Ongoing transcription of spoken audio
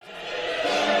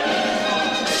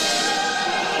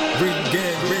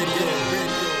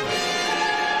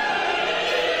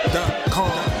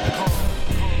RingGangRadio.com.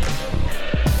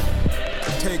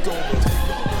 Take over.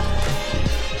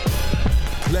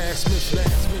 Last mission.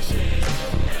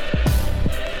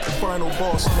 Final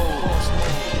boss mode.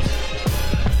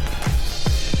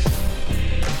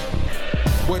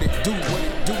 What it do?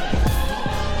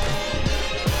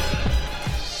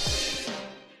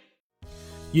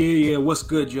 Yeah, what's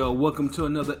good, y'all? Welcome to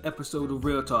another episode of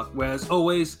Real Talk, where as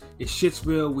always, it's shit's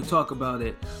real, we talk about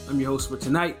it. I'm your host for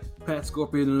tonight, Pat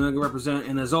Scorpion, and I'm gonna represent,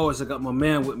 and as always, I got my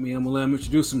man with me. I'm gonna let him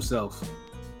introduce himself.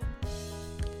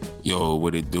 Yo,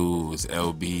 what it do? It's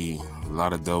LB,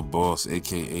 Lauderdale Boss,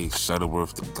 aka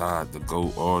Shuttleworth the God, the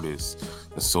GOAT artist,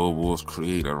 the Soul Wolves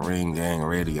creator,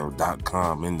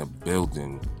 RingGangRadio.com in the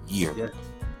building. Yeah.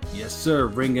 Yes, sir.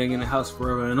 Ring Gang in the house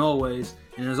forever and always.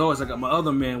 And as always, I got my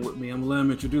other man with me. I'm gonna let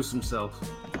him introduce himself.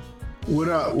 What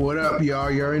up, y'all?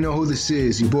 You already know who this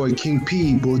is. Your boy King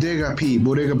P, Bodega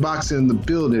Boxing in the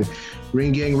building.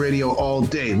 Ring Gang Radio all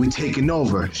day. We taking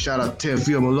over. Shout out to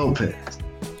Teofimo Lopez.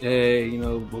 Hey,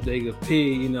 Bodega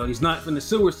P, he's not in the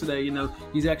sewers today,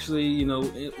 he's actually, in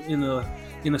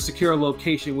a secure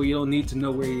location where you don't need to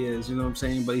know where he is, you know what I'm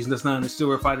saying? But he's just not in the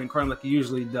sewer fighting crime like he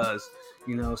usually does.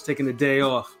 He's taking the day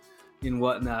off and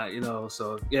whatnot,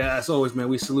 So, yeah, as always, man,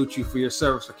 we salute you for your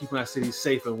service, for keeping our city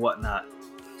safe and whatnot.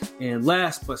 And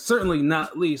last, but certainly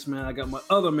not least, man, I got my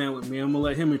other man with me. I'm going to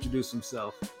let him introduce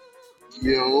himself.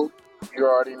 Yo, you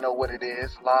already know what it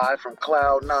is. Live from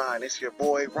Cloud 9. It's your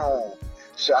boy, Rome.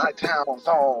 Chi-Town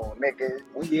Zone, nigga.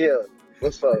 We here.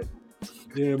 What's up?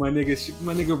 Yeah, my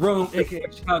nigga Rome, aka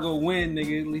Chicago Wind,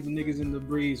 nigga, leaving niggas in the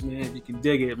breeze, man. If you can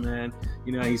dig it, man.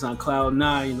 He's on Cloud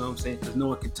 9, you know what I'm saying? Because no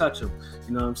one can touch him.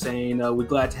 You know what I'm saying? We're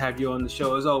glad to have you on the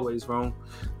show as always, Rome.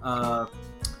 So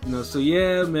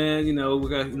yeah, man, we're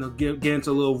gonna get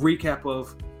into a little recap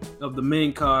of the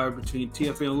main card between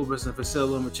Teofimo Lopez and Vasiliy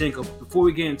Lomachenko. Before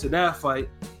we get into that fight,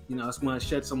 I just want to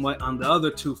shed some light on the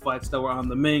other two fights that were on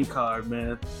the main card,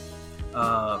 man.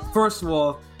 First of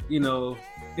all,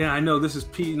 I know this is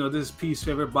P's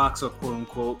favorite boxer, quote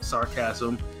unquote,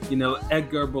 sarcasm.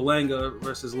 Edgar Berlanga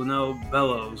versus Lionel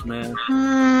Bellows, man.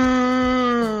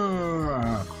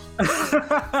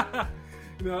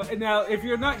 And now, if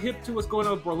you're not hip to what's going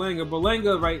on with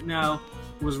Berlanga right now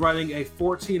was riding a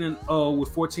 14-0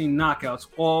 with 14 knockouts,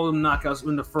 all of them knockouts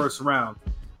in the first round.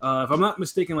 If I'm not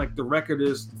mistaken, like the record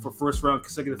is for first round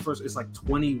consecutive first, it's like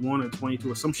 21 or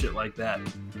 22 or some shit like that.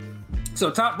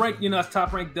 So Top Rank, as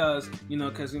Top Rank does,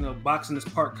 because boxing is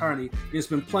part carny, it's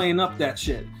been playing up that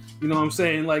shit. You know what I'm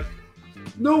saying? Like,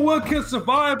 no one can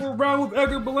survive a round with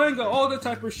Edgar Berlanga, all that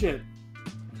type of shit.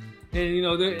 And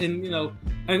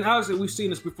obviously we've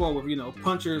seen this before with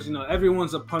punchers.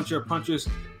 Everyone's a punchers,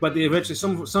 but they eventually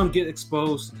some get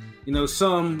exposed.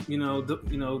 Some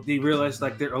they realize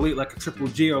like they're elite, like a Triple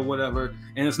G or whatever,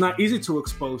 and it's not easy to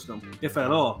expose them, if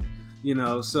at all.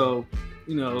 So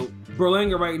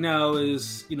Berlanga right now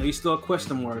is he's still a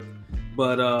question mark.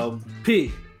 But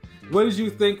P, what did you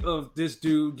think of this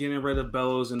dude getting rid of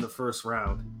Bellows in the first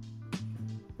round?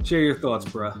 Share your thoughts,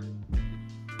 bruh.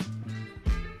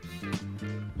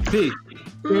 P.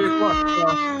 I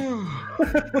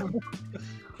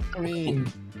mean,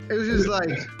 it was just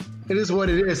like, it is what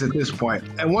it is at this point.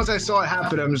 And once I saw it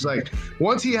happen, I'm just like,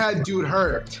 once he had dude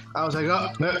hurt, I was like, oh,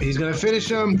 no, he's going to finish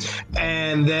him.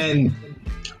 And then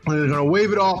they're going to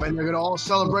wave it off and they're going to all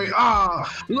celebrate.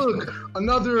 Look,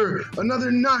 another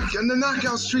knock, and the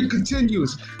knockout streak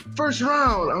continues. First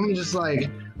round. I'm just like,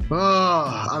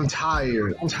 I'm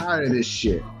tired. I'm tired of this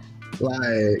shit.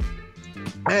 Like,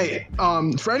 hey,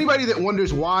 for anybody that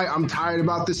wonders why I'm tired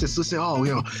about this, it's listen,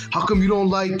 how come you don't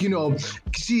like,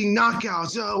 seeing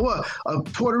knockouts? What? A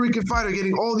Puerto Rican fighter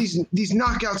getting all these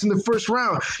knockouts in the first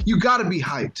round. You gotta be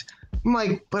hyped. I'm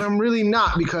like, but I'm really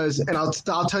not, because, and I'll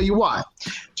tell you why.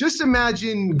 Just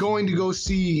imagine going to go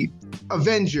see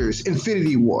Avengers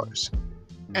Infinity Wars.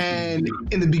 And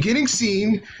in the beginning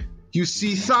scene, you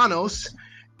see Thanos,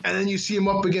 and then you see him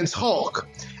up against Hulk.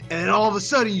 And then all of a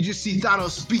sudden, you just see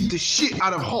Thanos beat the shit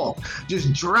out of Hulk.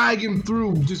 Just drag him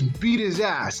through, just beat his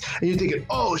ass. And you're thinking,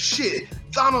 oh shit,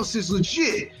 Thanos is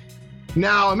legit.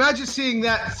 Now, imagine seeing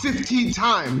that 15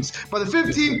 times. By the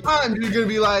 15th time, you're going to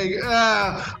be like,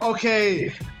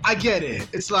 okay, I get it.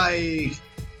 It's like,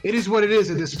 it is what it is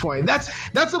at this point. That's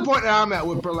the point that I'm at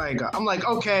with Berlanga. I'm like,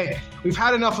 okay, we've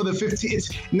had enough of the 15.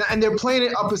 And they're playing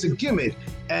it up as a gimmick.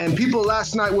 And people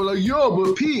last night were like, yo,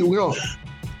 but P,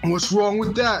 What's wrong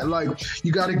with that? Like,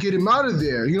 you got to get him out of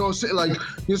there. You know what I'm saying? Like,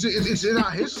 you know, it's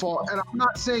not his fault, and I'm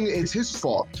not saying it's his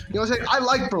fault. You know what I'm saying? I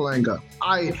like Berlanga.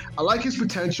 I like his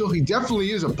potential. He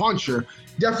definitely is a puncher.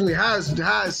 Definitely has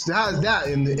that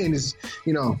in his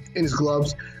in his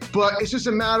gloves. But it's just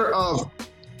a matter of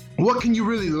what can you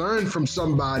really learn from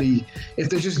somebody if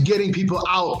they're just getting people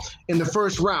out in the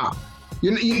first round.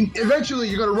 Eventually,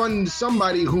 you're going to run into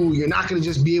somebody who you're not going to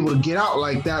just be able to get out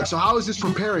like that. So how is this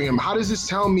preparing him? How does this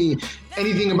tell me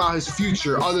anything about his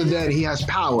future other than he has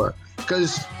power?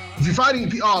 Because if you're fighting,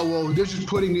 they're just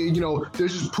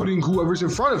putting whoever's in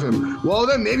front of him. Well,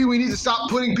 then maybe we need to stop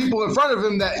putting people in front of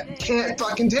him that can't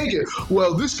fucking take it.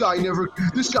 Well, this guy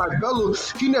Bello,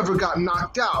 he never got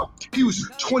knocked out. He was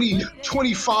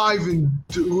 25 and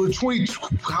 20,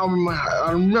 I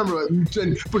don't remember,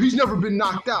 but he's never been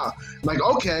knocked out. Like,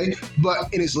 okay,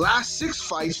 but in his last 6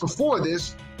 fights before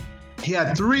this, he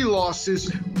had 3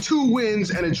 losses, 2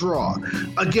 wins, and a draw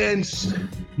against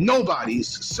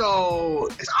nobodies. So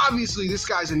it's obviously this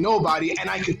guy's a nobody, and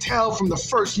I could tell from the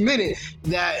first minute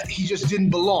that he just didn't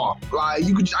belong. Like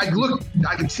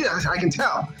I can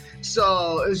tell.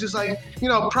 So it's just like,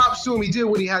 props to him. He did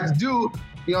what he had to do.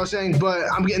 You know what I'm saying?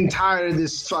 But I'm getting tired of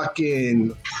this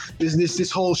fucking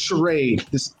this whole charade.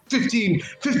 This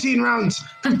 15 rounds,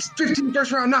 15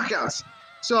 first round knockouts.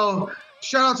 So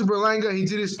shout out to Berlanga. He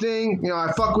did his thing.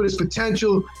 I fuck with his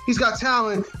potential. He's got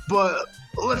talent, but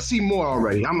let's see more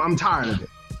already. I'm tired of it.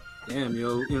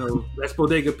 Damn, that's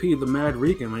Bodega P, the Mad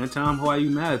Rican, man. Tell him why you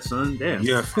mad, son. Damn.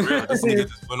 Yeah, for real. This nigga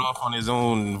just went off on his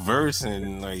own verse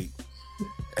and like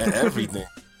everything.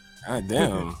 God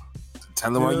damn.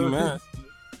 Tell him why you mad.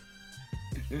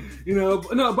 No,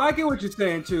 but I get what you're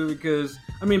saying too, because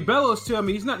Bellows too.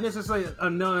 He's not necessarily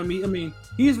unknown.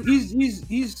 He's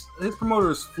his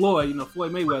promoter is Floyd.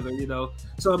 Floyd Mayweather.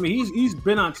 So he's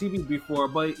been on TV before,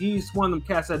 but he's one of them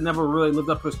cats that never really lived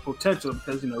up to his potential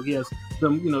because he has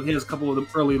he has a couple of the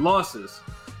early losses.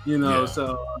 Yeah.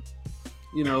 So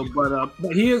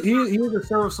but he is a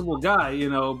serviceable guy.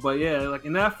 But yeah, like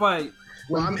in that fight.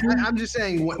 Well, I'm just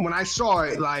saying, when I saw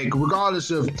it, like,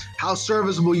 regardless of how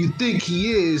serviceable you think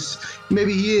he is,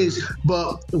 maybe he is,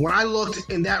 but when I looked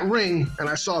in that ring and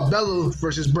I saw Bello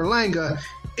versus Berlanga,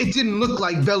 it didn't look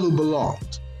like Bello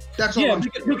belonged. That's all. Yeah,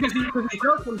 because he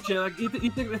took some shit. Like, I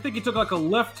think he took like a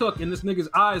left hook, and this nigga's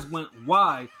eyes went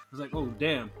wide. I was like, oh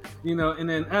damn, And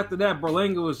then after that,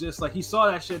 Berlanga was just like, he saw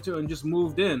that shit too and just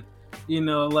moved in.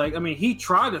 He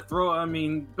tried to throw.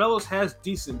 Bellows has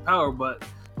decent power, but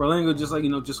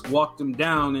Berlanga just walked him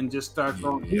down and just started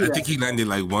throwing. Yeah, I think he landed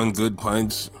like one good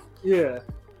punch. Yeah.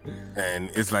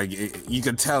 And it's like, you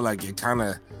could tell like it kind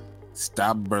of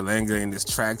stopped Berlanga in his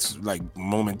tracks like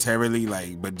momentarily,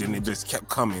 like, but then it just kept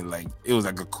coming. Like it was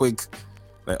like a quick,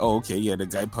 like, oh, okay, yeah, the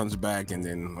guy punched back, and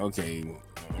then okay,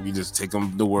 we just take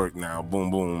him to work now,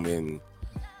 boom, boom, and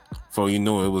before you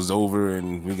know it was over,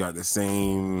 and we got the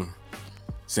same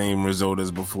result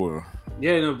as before.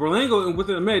 Yeah, Berlanga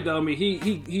within a minute though.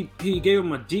 He gave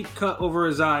him a deep cut over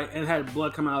his eye and had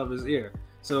blood come out of his ear.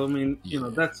 So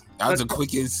that was the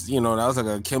quickest. That was like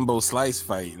a Kimbo Slice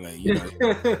fight. Like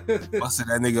busted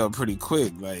that nigga up pretty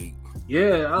quick. Like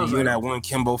yeah, I was like, that one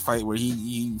Kimbo fight where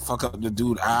he fuck up the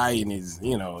dude's eye and his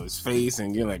his face,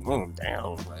 and you're like, oh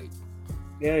damn, like.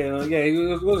 Yeah,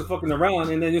 he wasn't fucking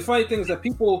around. And then the funny thing is that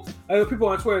I have people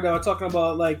on Twitter that are talking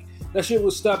about like that shit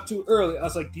was stopped too early. I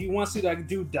was like, do you want to see that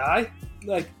dude die?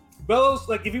 Like Bellows,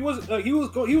 like if he was he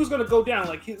was gonna go down.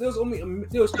 Like it was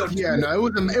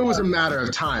it was a matter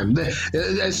of time.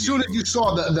 As soon as you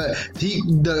saw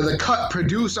the cut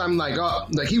produced, I'm like, oh,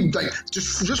 like he like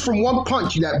just from one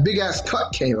punch, that big ass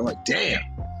cut came. I'm like, damn.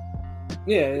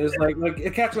 Yeah, it's like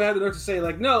cats would have the nerve to say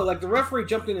like, no, like the referee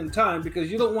jumped in time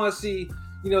because you don't want to see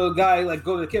a guy like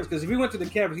go to the cameras, because if he went to the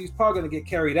cameras, he's probably gonna get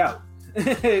carried out.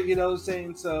 You know what I'm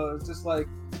saying? So it's just like,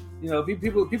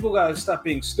 people gotta stop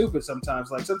being stupid sometimes.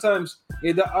 Like sometimes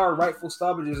there are rightful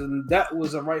stoppages, and that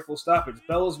was a rightful stoppage.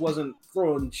 Bellows wasn't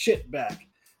throwing shit back.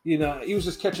 He was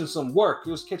just catching some work. He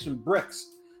was catching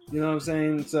bricks. You know what I'm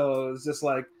saying? So it's just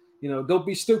like, don't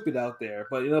be stupid out there.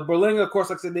 But Berlanga, of course,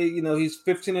 like I said, he's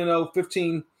 15-0,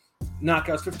 15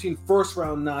 knockouts, 15 first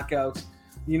round knockouts.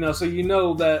 So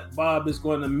that Bob is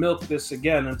going to milk this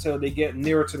again until they get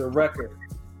nearer to the record.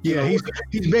 Yeah, he's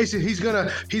basically he's gonna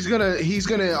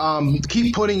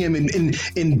keep putting him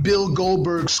in Bill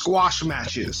Goldberg squash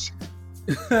matches.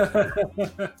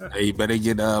 Hey, you better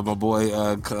get my boy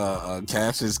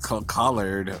Cassius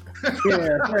collared.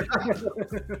 Yeah.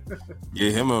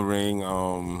 Get him a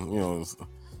ring.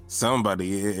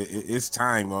 Somebody. It's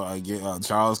time. Get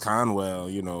Charles Conwell.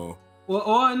 Well, Well,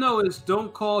 all I know is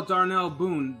don't call Darnell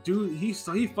Boone. Dude, he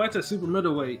fights at super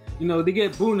middleweight. You know, they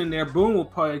get Boone in there. Boone will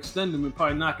probably extend him and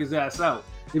probably knock his ass out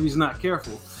if he's not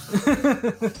careful.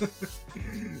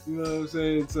 You know what I'm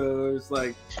saying? So it's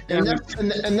like, and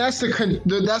that's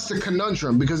the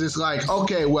conundrum, because it's like,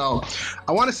 okay, well,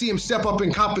 I want to see him step up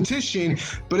in competition,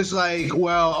 but it's like,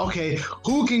 well, okay,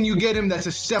 who can you get him that's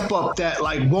a step up that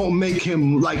like won't make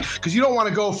him like, because you don't want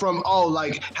to go from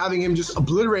like having him just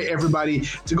obliterate everybody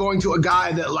to going to a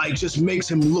guy that like just makes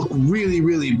him look really,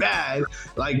 really bad,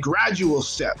 like gradual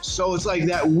steps. So it's like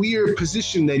that weird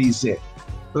position that he's in,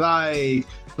 Like,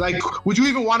 would you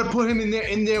even want to put him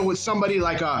in there with somebody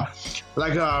like a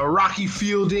Rocky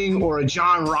Fielding or a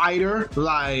John Ryder?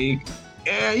 Like,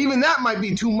 even that might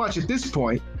be too much at this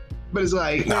point. But it's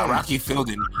like, Rocky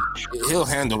Fielding, he'll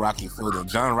handle Rocky Fielding.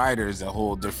 John Ryder is a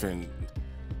whole different.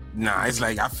 It's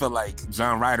like I feel like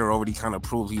John Ryder already kind of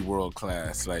proved he world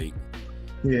class. Like,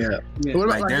 yeah.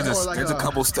 Like there's a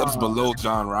couple steps below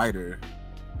John Ryder.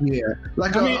 Yeah,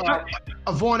 like a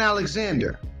Vaughn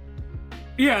Alexander.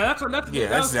 Yeah,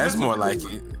 that's more like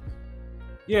it.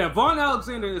 Yeah, Vaughn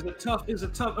Alexander is a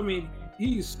tough. I mean,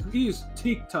 he's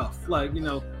teak tough. Like he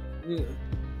has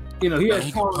he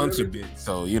can punch a bit.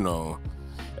 So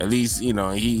at least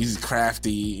he's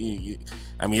crafty.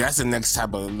 I mean, that's the next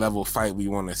type of level fight we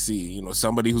want to see.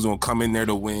 Somebody who's gonna come in there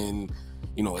to win.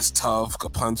 It's tough,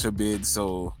 could punch a bit.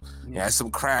 So has some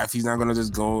craft. He's not gonna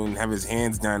just go and have his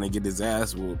hands down and get his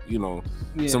ass whooped.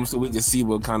 So we can see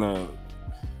what kind of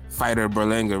fighter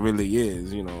Berlanga really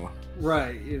is,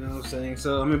 Right, you know what I'm saying?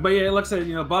 So, I mean, but yeah, like I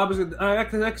said, Bob is,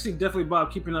 I see definitely Bob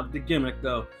keeping up the gimmick,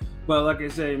 though. But like I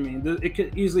say, I mean, it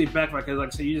could easily backfire, because like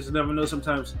I said, you just never know.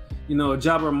 Sometimes, a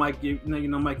jobber might get,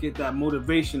 might get that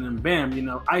motivation and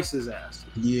bam, ice his ass.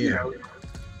 Yeah. I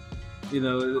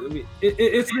mean,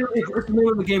 it's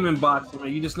more of the game in boxing.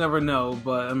 You just never know.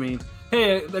 But I mean,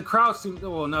 hey, the crowd seemed.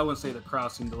 Well, no, I wouldn't say the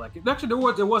crowd seemed to like it. Actually,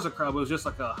 there was a crowd, but it was just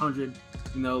like 100.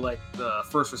 Like the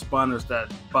first responders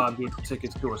that Bob gave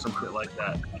tickets to or some shit like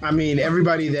that. I mean,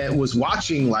 everybody that was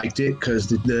watching liked it, because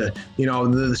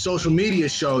the social media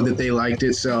showed that they liked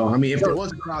it. So I mean, if there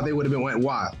was a crowd, they would have went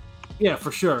wild. Yeah, for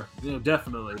sure.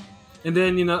 Definitely. And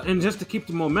then and just to keep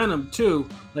the momentum too,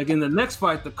 like in the next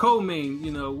fight, the co-main,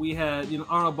 we had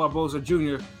Arnold Barboza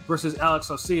Jr. versus Alex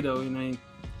Saucedo.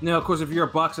 Now, of course, if you're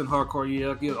a boxing hardcore,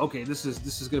 you're okay. This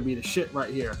is gonna be the shit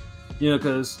right here.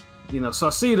 Because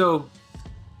Saucedo,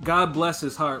 God bless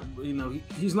his heart.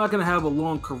 He's not gonna have a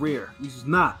long career. He's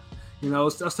not. I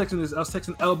was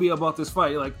texting LB about this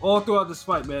fight. Like all throughout this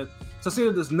fight, man,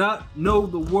 Saucedo does not know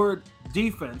the word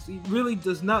defense. He really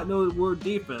does not know the word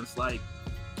defense. Like,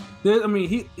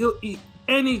 he'll eat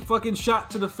any fucking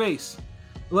shot to the face.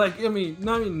 Like,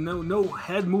 no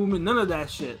head movement, none of that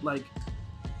shit. Like,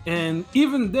 and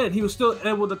even then, he was still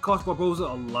able to cause Barboza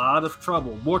a lot of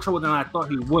trouble, more trouble than I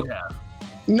thought he would have.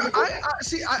 No,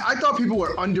 I thought people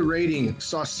were underrating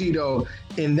Saucedo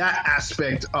in that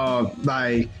aspect of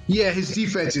his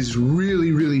defense is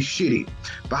really, really shitty.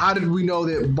 But how did we know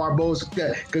that Barboza?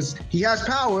 Because he has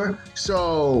power,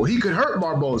 so he could hurt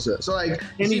Barboza. So and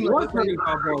he was hurting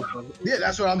Barboza. Yeah,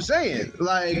 that's what I'm saying.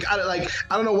 I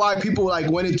don't know why people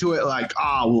went into it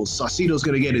well, Saucedo's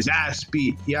gonna get his ass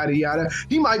beat, yada yada.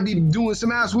 He might be doing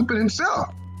some ass whooping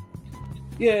himself.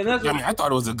 Yeah, and that's I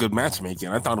thought it was a good matchmaking.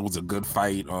 I thought it was a good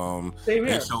fight.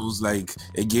 It shows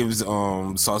it gives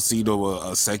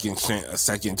Saucedo a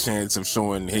second chance of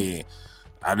showing, hey,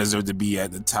 I deserve to be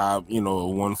at the top.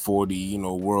 140,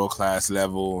 world class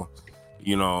level.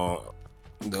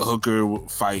 The Hooker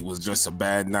fight was just a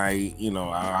bad night.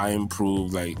 I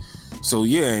improved.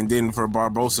 And then for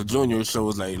Barboza Jr. it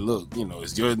shows look,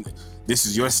 this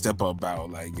is your step up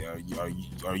bout.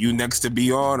 Are you next to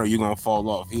be on, or are you gonna fall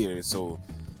off here? So,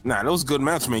 that was good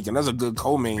matchmaking. That's a good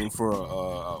co-main for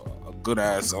a good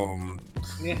ass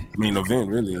main event,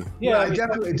 really. Yeah, it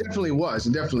definitely was.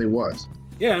 It definitely was.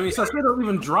 Yeah, Saucedo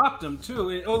even dropped him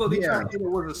too. Although they tried to it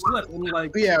was a slip.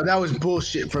 That was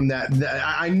bullshit from that.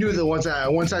 I knew that once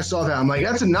I saw that, I'm like,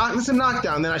 that's a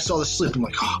knockdown. Then I saw the slip. I'm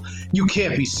like, oh, you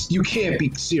can't be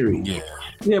serious. Yeah.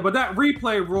 Yeah, but that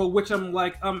replay rule, which I'm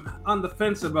on the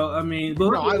fence about. I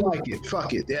like it.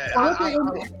 Fuck it. Yeah, I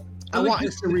want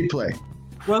instant replay.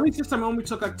 Well, at least this time it only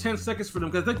took 10 seconds for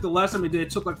them, because I think the last time they did it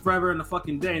took forever in the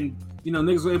fucking day, and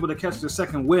niggas were able to catch their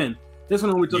second win. This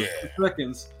one only took 10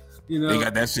 seconds. They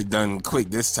got that shit done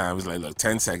quick this time. It was look,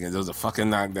 10 seconds. It was a fucking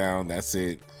knockdown. That's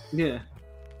it. Yeah.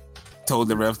 told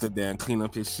the ref to then clean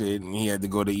up his shit, and he had to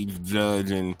go to each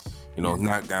judge and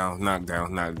knock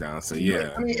down. So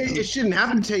yeah, I mean, it shouldn't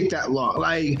have to take that long.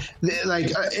 Like an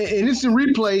instant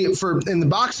replay in the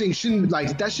boxing shouldn't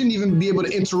even be able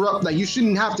to interrupt. Like you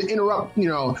shouldn't have to interrupt,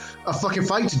 a fucking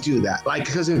fight to do that. Like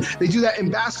because they do that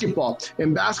in basketball.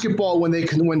 In basketball,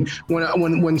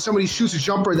 when somebody shoots a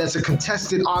jumper that's a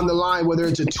contested on the line, whether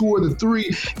it's a 2 or the 3,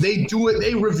 they do it.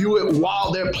 They review it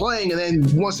while they're playing, and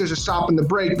then once there's a stop in the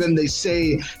break, then they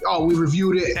say, "Oh, we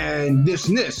reviewed it and this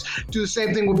and this." Do the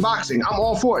same thing with boxing. I'm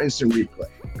all for instant replay.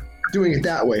 Doing it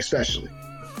that way, especially.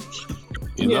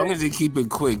 As long as they keep it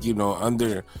quick,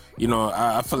 under,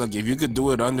 I feel like if you could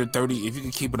do it under 30, if you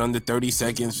could keep it under 30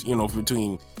 seconds,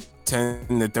 between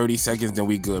 10 to 30 seconds, then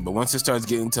we good. But once it starts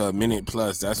getting to a minute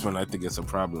plus, that's when I think it's a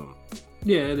problem.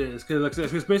 Yeah, it is. Because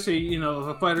especially, if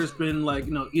a fighter's been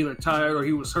either tired or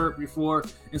he was hurt before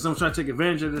and someone's trying to take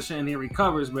advantage of this shit and he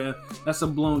recovers, man, that's a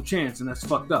blown chance and that's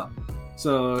fucked up.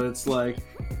 So it's like,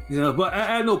 but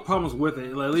I had no problems with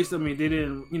it. Like, at least, they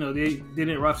didn't, they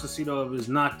didn't rob Saucedo of his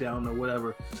knockdown or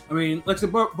whatever. I mean, like the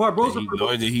Barboza. He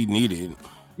know that he needed.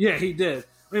 Yeah, he did.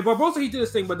 I mean, Barboza, he did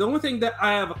his thing, but the only thing that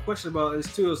I have a question about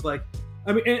is like,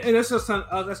 and that's just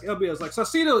that's LBS. Like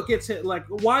Saucedo gets hit. Like,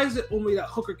 why is it only that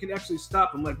Hooker can actually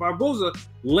stop him? Like Barboza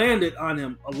landed on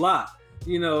him a lot,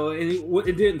 and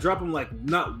it didn't drop him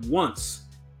not once.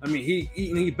 I mean,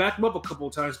 he backed him up a couple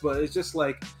of times, but it's just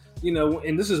like.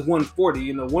 And this is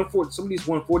 140. 140. Some of these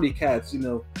 140 cats,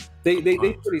 they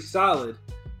pretty solid.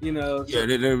 So. Yeah,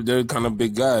 they're kind of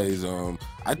big guys.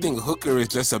 I think Hooker is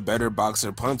just a better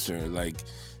boxer puncher. Like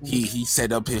he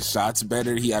set up his shots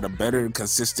better. He had a better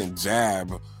consistent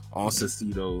jab on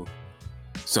Saucedo.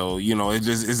 So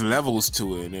it's levels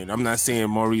to it. And I'm not saying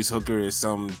Maurice Hooker is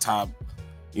some top.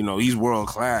 He's world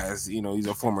class. He's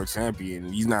a former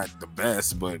champion. He's not the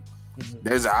best, but.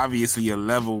 There's obviously a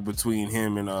level between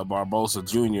him and Barboza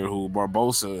Jr., who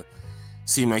Barboza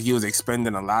seemed like he was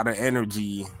expending a lot of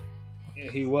energy.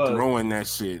 Yeah, he was throwing that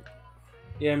shit.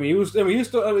 Yeah, he was still.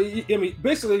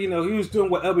 Basically, he was doing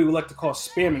what LB would like to call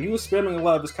spamming. He was spamming a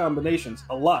lot of his combinations,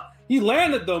 a lot. He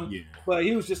landed them, but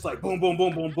he was just like boom, boom,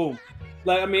 boom, boom, boom.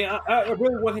 Like, I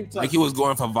really want him to. Like he was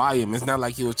going for volume. It's not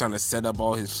like he was trying to set up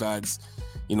all his shots.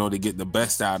 To get the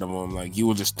best out of him. Like, he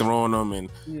was just throwing them. And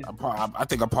I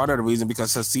think a part of the reason,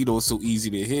 because Saucedo is so easy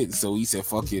to hit. So he said,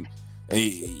 fuck it.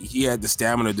 He had the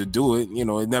stamina to do it.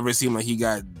 It never seemed like he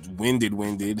got winded.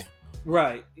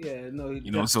 Right. Yeah.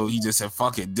 No. So he just said,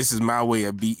 fuck it. This is my way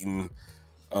of beating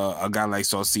a guy like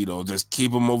Saucedo. Just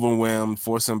keep him overwhelmed,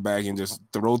 force him back, and just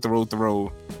throw.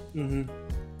 Mm-hmm.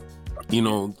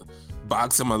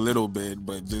 Box him a little bit,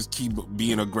 but just keep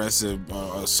being aggressive,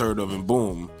 assertive, and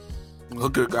boom.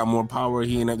 Hooker got more power.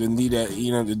 He didn't have to need that. He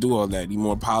didn't have to do all that. He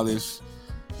more polished,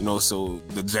 so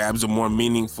the jabs are more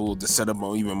meaningful. The setup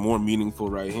are even more meaningful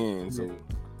right hand. So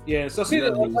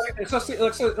Saucedo,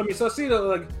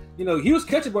 he was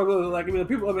catching Barboza.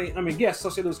 People. Yes,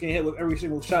 Saucedo was getting hit with every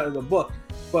single shot in the book,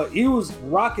 but he was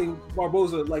rocking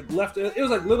Barboza left. It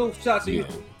was little shots.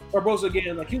 Barboza again,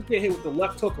 he was getting hit with the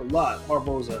left hook a lot.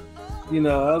 Barboza. I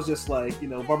was just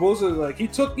Barboza. He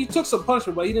took some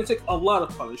punishment, but he didn't take a lot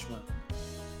of punishment.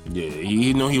 Yeah,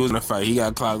 he knew he was gonna fight. He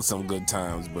got clocked some good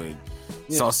times, but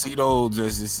Saucedo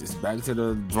just is back to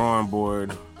the drawing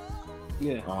board.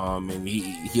 Yeah. And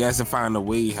he has to find a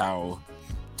way how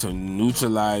to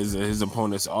neutralize his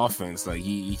opponent's offense. Like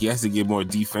he has to get more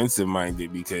defensive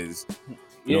minded, because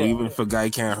even if a guy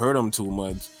can't hurt him too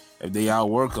much, if they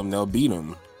outwork him, they'll beat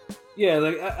him. Yeah,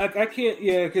 I can't.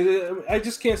 Yeah, because I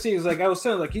just can't see. It's I was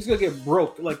saying, he's gonna get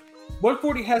broke.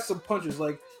 140 has some punches.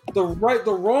 The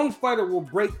wrong fighter will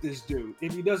break this dude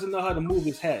if he doesn't know how to move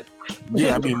his head.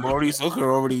 Yeah, Maurice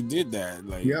Hooker already did that.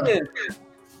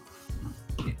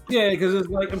 Yeah, because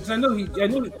it's I know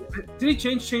did he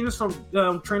change trainers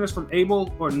from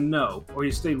Abel or no, or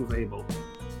he stayed with Abel?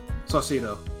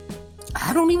 Saucedo.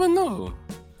 I don't even know.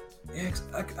 Yeah,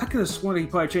 I could have sworn he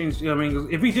probably changed.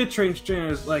 If he did change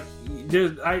trainers, I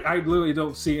literally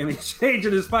don't see any change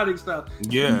in his fighting style.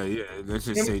 Yeah, let's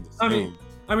just say the same.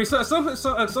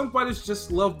 Some fighters just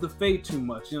love the fade too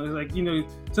much.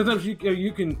 Sometimes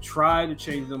you can try to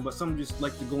change them, but some just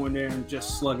like to go in there and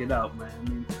just slug it out,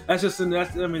 man. It's at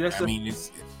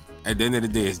the end of the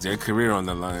day, it's their career on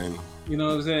the line. You know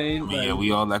what I'm saying?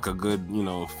 We all like a good,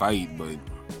 fight, but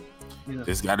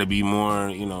there's got to be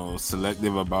more,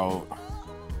 selective about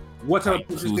what type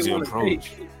of punches they want to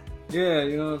take. Yeah,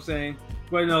 you know what I'm saying?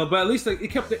 But at least it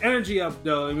kept the energy up,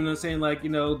 though. You know what I'm saying?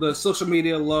 The social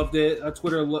media loved it.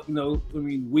 Twitter,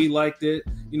 we liked it.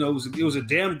 It was a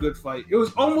damn good fight. It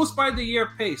was almost by the year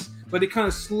pace, but it kind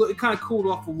of cooled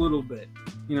off a little bit.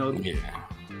 Yeah.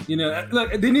 You know,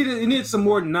 like they needed some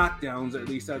more knockdowns at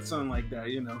least at something like that.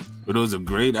 You know, but it was a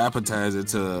great appetizer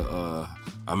to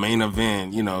a main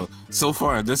event. You know, so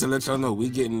far, just to let y'all know, we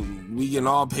getting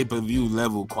all pay-per-view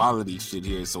level quality shit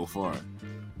here so far.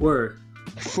 Word.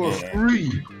 For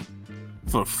free.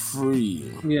 For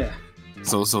free. Yeah.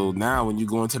 So now when you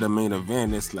go into the main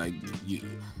event, it's like you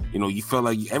felt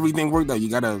like everything worked out. You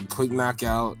got a quick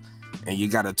knockout, and you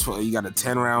got a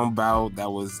 10-round bout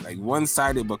that was like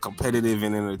one-sided but competitive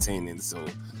and entertaining. So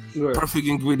perfect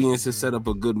ingredients to set up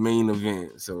a good main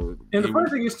event. So and the funny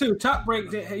thing is too, Top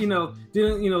Rank,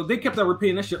 they kept on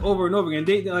repeating that shit over and over again.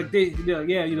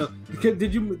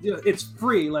 It's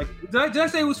free. Like did I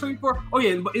say it was free before? Oh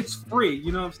yeah, but it's free.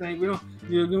 You know what I'm saying?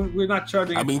 We're not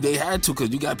charging. I mean, they had to, because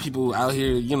you got people out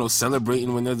here,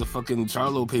 celebrating when there's a fucking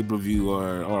Charlo pay-per-view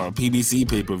or a PBC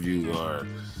pay-per-view or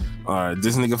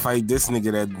this nigga fight this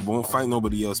nigga that won't fight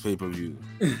nobody else pay-per-view.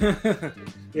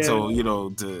 Yeah. So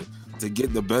to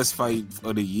get the best fight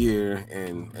of the year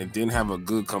and then have a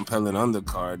good compelling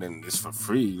undercard and it's for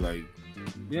free, like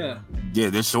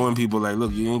they're showing people like,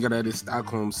 look, you ain't gotta have this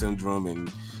Stockholm syndrome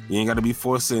and you ain't gotta be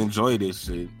forced to enjoy this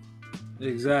shit.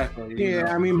 Exactly.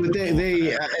 Yeah, I mean, but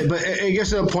but it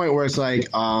gets to a point where it's like,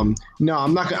 no,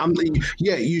 I'm not gonna.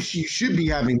 You should be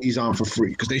having these on for free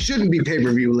because they shouldn't be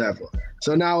pay-per-view level.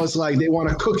 So now it's like they want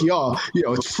to cook y'all.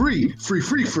 It's free.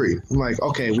 I'm like,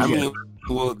 okay.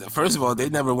 Well, first of all, they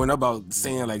never went about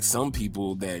saying like some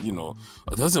people that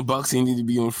doesn't boxing need to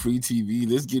be on free TV?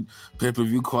 Let's get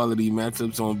pay-per-view quality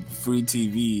matchups on free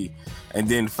TV, and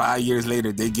then 5 years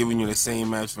later they giving you the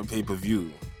same match for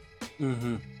pay-per-view.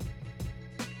 Mm-hmm.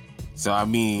 So I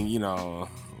mean,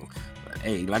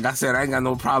 hey, like I said, I ain't got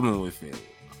no problem with it.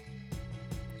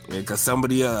 Because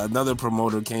another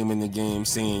promoter came in the game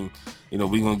saying,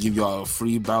 we're gonna give y'all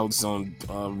free bouts on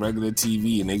regular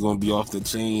TV, and they're gonna be off the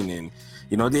chain. And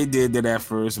they did that at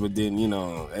first, but then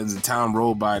as the time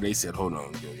rolled by, they said, hold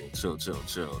on, yo,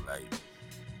 chill, like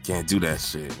can't do that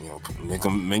shit. Make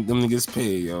them niggas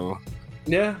pay, yo.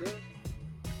 Yeah.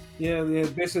 Yeah,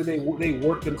 basically they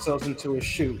work themselves into a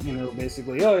shoot,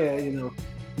 basically. Oh yeah,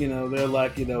 they're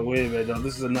like, wait a minute, though,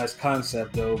 this is a nice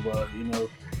concept though, but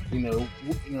the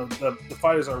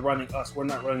fighters are running us. We're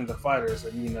not running the fighters,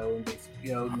 and make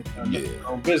their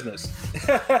own business.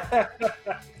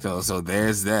 So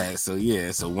there's that. So yeah,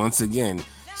 so once again,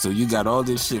 so you got all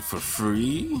this shit for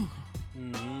free.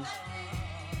 Mm-hmm.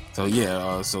 So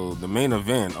yeah, so the main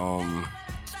event,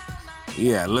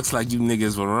 it looks like you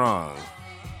niggas were wrong.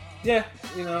 Yeah,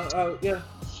 yeah.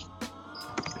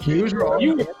 He was wrong.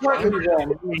 You were slightly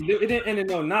wrong. I mean, it didn't end in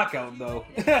no knockout though.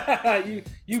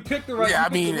 you picked the right. Yeah, I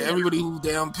mean, everybody who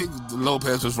damn picked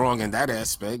Lopez was wrong in that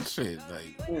aspect. Shit,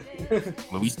 like,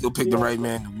 but we still picked the right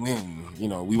man to win.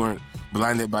 We weren't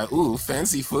blinded by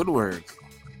fancy footwork.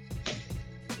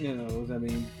 I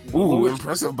mean,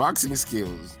 impressive boxing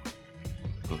skills.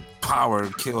 Power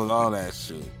killed all that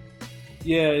shit.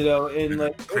 Yeah, and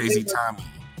like crazy Tommy.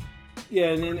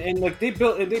 Yeah, and like they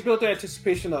built the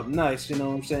anticipation up nice, you know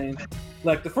what I'm saying?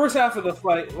 Like the first half of the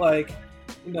fight, like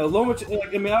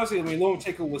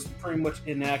Lomachenko was pretty much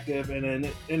inactive, and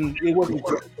it wasn't.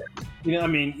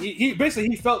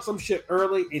 He felt some shit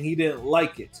early and he didn't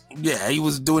like it. Yeah, he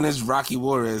was doing his Rocky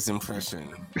Juarez impression.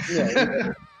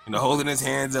 Yeah. Holding his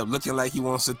hands up, looking like he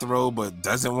wants to throw but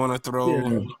doesn't want to throw.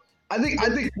 Yeah. I think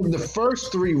the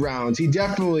first 3 rounds he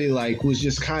definitely was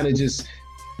just kind of just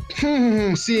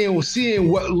seeing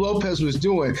what Lopez was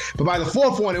doing, but by the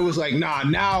 4th one, it was like,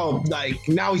 now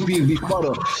he's being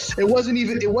befuddled. It was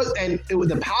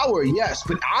the power, yes,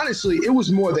 but honestly, it was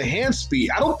more the hand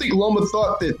speed. I don't think Loma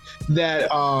thought that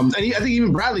and I think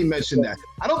even Bradley mentioned that.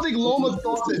 I don't think Loma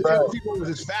thought that Teofimo was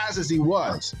as fast as he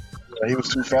was. Yeah, he was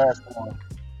too fast for him.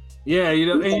 Yeah,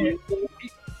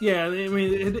 yeah, I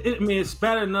mean, it's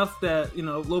bad enough that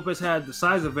Lopez had the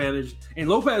size advantage, and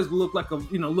Lopez looked like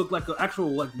an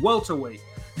actual welterweight,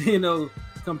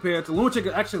 compared to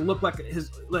Lomachenko. Actually looked like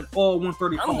all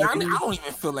 135. I don't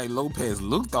even feel like Lopez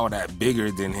looked all that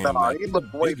bigger than him. No, he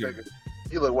looked way bigger.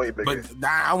 He looked way bigger. But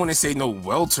I wouldn't say no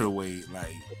welterweight.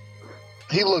 Like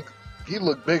he looked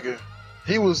bigger.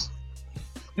 He was.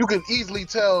 You could easily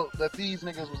tell that these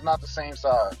niggas was not the same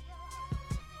size.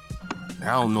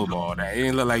 I don't know about all that. It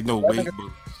didn't look like no weight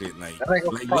shit. Like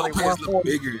Lopez looked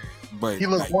bigger, but he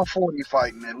looked 140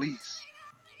 fighting at least.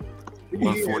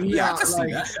 140. Yeah, I can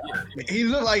see that. He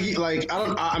looked like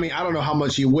I don't know how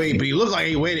much he weighed, but he looked like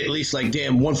he weighed at least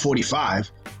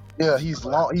 145. Yeah, he's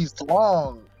long. He's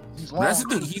long. He's But long. that's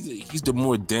the thing. He's the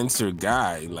more denser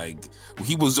guy. Like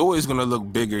he was always gonna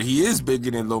look bigger. He is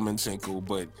bigger than Lomachenko,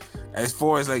 but as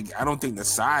far as like, I don't think the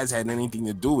size had anything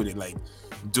to do with it. Like,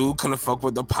 dude couldn't fuck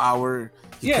with the power.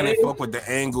 He couldn't fuck with the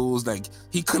angles. Like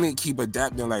he couldn't keep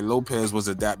adapting like Lopez was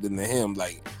adapting to him.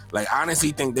 Like I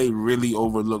honestly think they really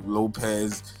overlooked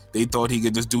Lopez. They thought he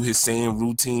could just do his same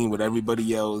routine with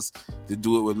everybody else to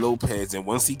do it with Lopez. And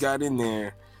once he got in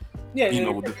there,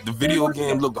 the video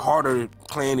game looked harder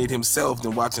playing it himself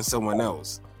than watching someone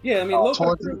else. Yeah, I mean,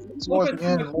 towards the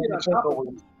end,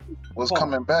 Lomachenko was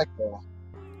coming back though.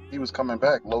 He was coming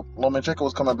back. Lomachenko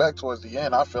was coming back towards the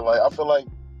end. I feel like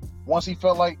once he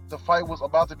felt like the fight was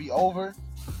about to be over,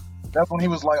 that's when he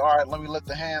was like, all right, let me let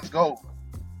the hands go.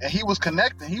 And he was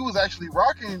connecting. He was actually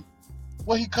rocking.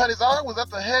 Well, he cut his eye. Was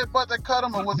that the headbutt that cut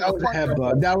him, or was that was a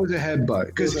headbutt? That was a headbutt.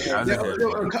 Because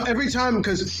every time,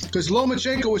 because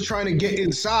Lomachenko was trying to get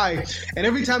inside, and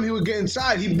every time he would get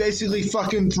inside, he basically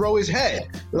fucking throw his head,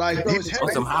 like throw his head.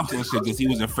 On some Hopkins shit, because he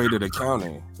was afraid of the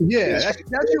counter. Yeah, that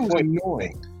shit was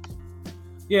annoying.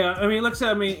 Yeah, I mean, like I said,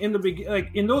 I mean, in the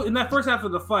in that first half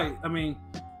of the fight, I mean,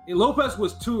 Lopez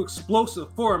was too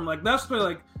explosive for him. Like that's where,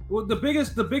 like, well, the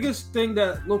biggest thing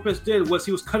that Lopez did was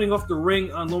he was cutting off the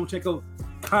ring on Lomachenko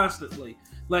constantly.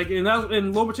 Like, and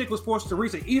Lomachenko was forced to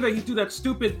reset. Either he do that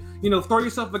stupid, throw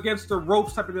yourself against the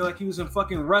ropes type of thing, like he was in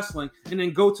fucking wrestling, and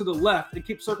then go to the left and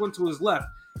keep circling to his left.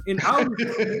 And I was,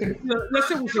 that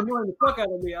shit was annoying the fuck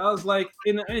out of me. I was like,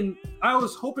 and I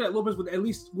was hoping that Lopez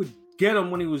would get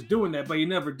him when he was doing that, but he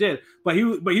never did. But he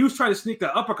was trying to sneak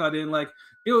that uppercut in. Like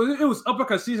it was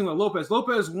uppercut season with Lopez.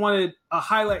 Lopez wanted a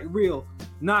highlight reel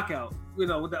knockout, with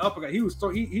the uppercut. He was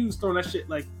throwing that shit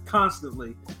like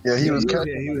constantly. Yeah, he was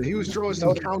throwing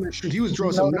some counter. He was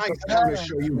throwing some nice counter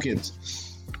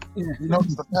shoryukens. He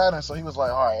noticed the pattern, so he was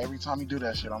like, all right, every time you do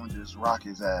that shit, I'm gonna just rock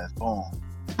his ass. Boom.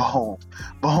 Boom,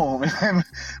 boom, and then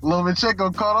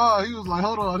Lomachenko caught on. He was like,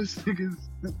 "Hold on, this nigga's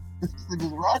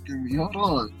rocking me. Hold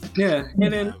on." Yeah,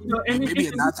 and then maybe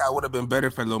a knockout would have been better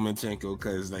for Lomachenko,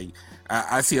 because like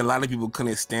I see a lot of people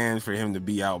couldn't stand for him to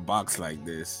be outboxed like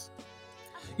this.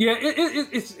 Yeah,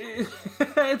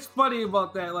 it's funny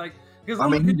about that, like because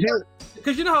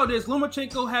you know how it is.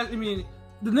 Lomachenko has, I mean,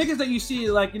 the niggas that you see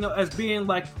like as being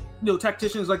like.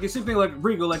 Tacticians, like it's something like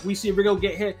Rigo, like we see Rigo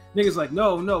get hit, niggas like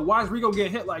no, why is Rigo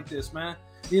getting hit like this, man?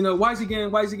 Why is he getting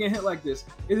hit like this?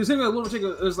 It's the same like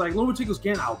Lomachenko is like Lomachenko's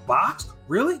getting outboxed.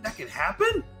 Really? That can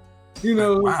happen?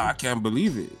 Wow, I can't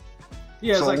believe it.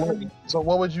 Yeah, so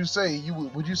what would you say?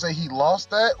 Would you say he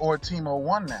lost that or Timo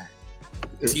won that?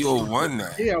 Timo won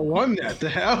that. Yeah, won that. The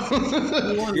hell?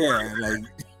 Yeah, like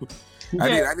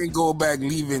I didn't go back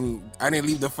I didn't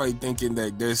leave the fight thinking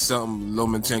that there's something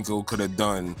Lomachenko could have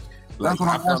done. Like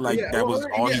I felt like that was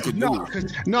all he could do.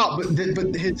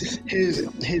 But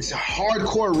his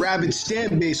hardcore rabid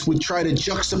stand base would try to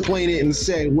juxtapone it and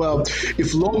say, well,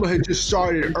 if Loma had just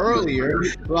started earlier,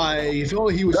 like if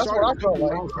only he was starting a couple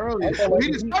rounds earlier.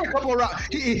 He didn't start a couple rounds.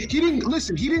 He didn't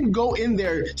listen. He didn't go in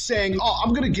there saying, "Oh,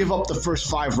 I'm gonna give up the first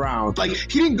 5 rounds." Like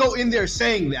he didn't go in there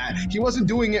saying that. He wasn't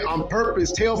doing it on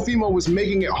purpose. Teofimo was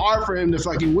making it hard for him to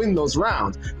fucking win those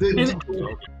rounds.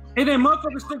 And then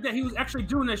motherfuckers think that he was actually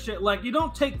doing that shit. Like you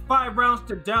don't take 5 rounds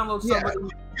to download somebody.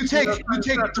 You take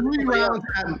 3 rounds.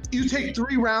 You take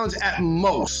 3 rounds at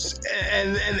most,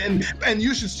 and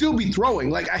you should still be throwing.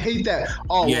 Like I hate that.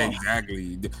 Oh yeah,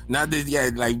 exactly. Not that. Yeah,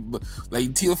 like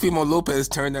Teofimo Lopez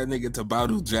turned that nigga to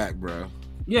Badu Jack, bro.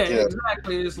 Yeah,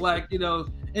 exactly. It's like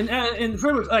and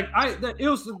pretty much like it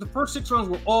was the first 6 rounds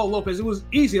were all Lopez. It was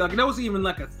easy. Like that wasn't even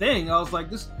like a thing. I was like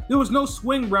this. There was no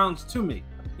swing rounds to me.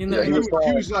 He was like,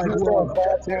 that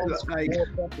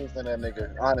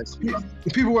nigga, honestly.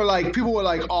 People were like,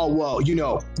 oh well,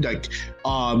 like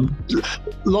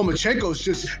Lomachenko's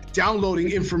just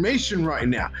downloading information right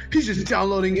now. He's just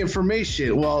downloading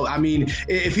information. Well, I mean,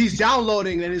 if he's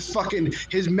downloading, then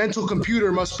his mental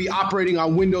computer must be operating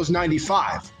on Windows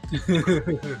 95.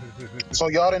 So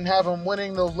y'all didn't have him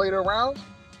winning those later rounds?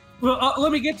 Well,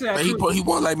 let me get to that. He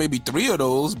won like maybe 3 of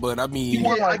those, but I mean,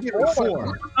 I give it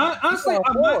 4.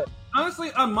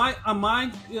 Honestly, on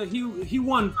mine, he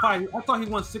won 5. I thought he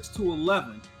won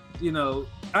 6-11.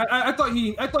 I thought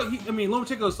he. I mean,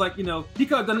 Lomachenko was like, he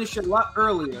could have done this shit a lot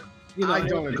earlier. I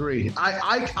don't agree.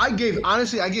 I gave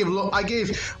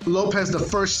Lopez the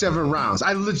first 7 rounds.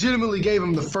 I legitimately gave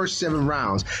him the first 7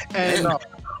 rounds, and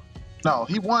no,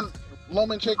 he won.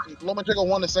 Lomachenko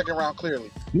won the second round clearly.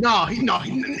 No,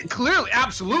 clearly,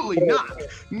 absolutely not.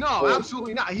 No,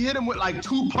 absolutely not. He hit him with like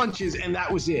 2 punches, and that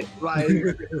was it. Like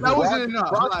that wasn't enough.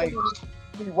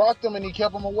 He rocked him and he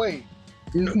kept him away.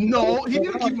 No, he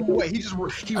didn't keep him away.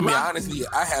 Honestly,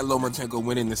 I had Lomachenko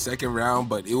winning the second round,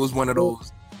 but it was one of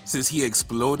those since he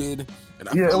exploded, and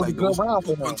I felt like those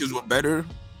punches were better.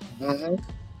 Mm-hmm.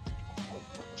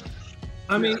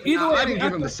 I mean, either way, I didn't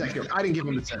give him the second.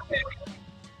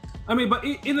 I mean, but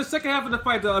in the second half of the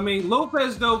fight, though, I mean,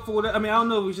 Lopez, though, I don't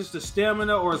know if it was just the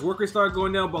stamina or his work rate started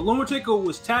going down, but Lomachenko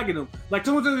was tagging him. Like,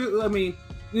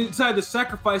 he decided to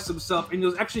sacrifice himself, and he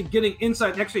was actually getting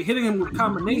inside, actually hitting him with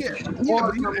combinations.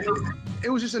 It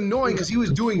was just annoying because he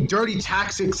was doing dirty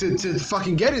tactics to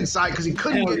fucking get inside because he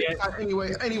couldn't get inside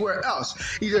anywhere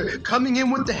else. Either coming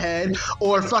in with the head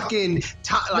or fucking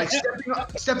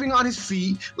stepping on his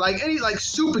feet, like any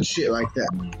stupid shit like that.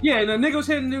 Yeah, and the nigga was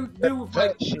hitting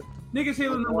niggas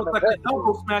hitting him with like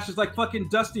elbow smashes like fucking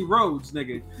Dusty Rhodes,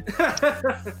 nigga.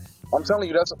 I'm telling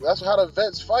you, that's how the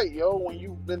vets fight, yo. When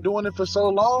you've been doing it for so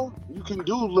long, you can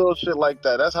do little shit like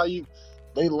that. That's how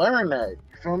they learn that.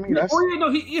 You feel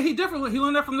me? He definitely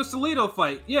learned that from the Salido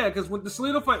fight. Yeah, because with the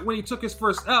Salido fight, when he took his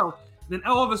first L, then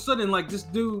all of a sudden, like this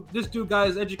dude got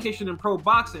his education in pro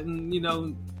boxing, and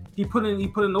he put in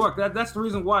the work. That's the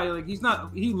reason why. Like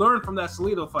he learned from that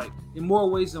Salido fight in more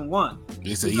ways than one.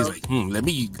 He's like,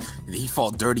 he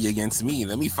fought dirty against me.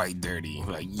 Let me fight dirty.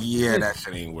 Like, that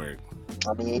shit ain't work.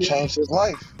 I mean, it changed his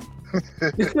life.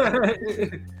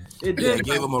 It did. Yeah, it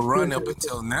gave him a run up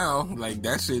until now. Like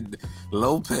that shit,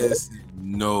 Lopez.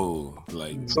 No,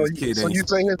 like so you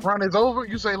say his run is over?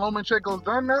 You say Lomachenko's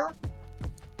done now?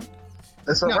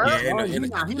 It's a wrap. Yeah,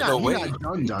 he's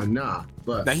not done. Nah,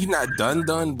 but now he's not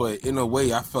done. But in a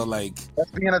way, I felt like that's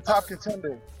being a top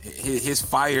contender. His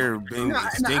fire being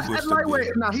extinguished. At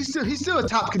lightweight, he's still a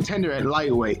top contender at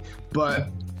lightweight, but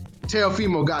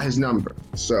Teofimo got his number,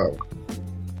 so.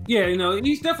 Yeah,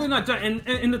 he's definitely not done. And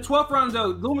in the 12th round,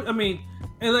 though,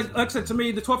 and like I said, to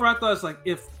me, the 12th round, I thought it's like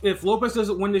if Lopez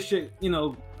doesn't win this shit,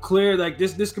 clear, like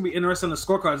this could be interesting on the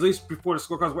scorecards, at least before the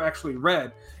scorecards were actually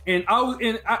read. And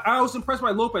I was impressed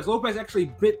by Lopez. Lopez actually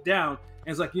bit down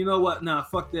and it's like, you know what? Nah,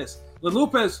 fuck this. But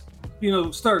Lopez,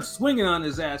 started swinging on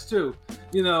his ass too.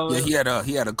 Yeah, he had a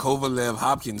Kovalev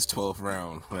Hopkins 12th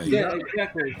round. Like, yeah,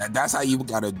 exactly. That's how you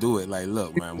gotta do it. Like,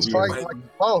 look, man, he's fighting like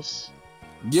a boss.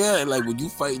 Yeah, like when you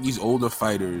fight these older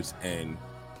fighters and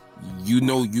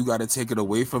you gotta take it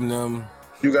away from them.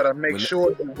 You gotta make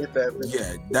sure you get that.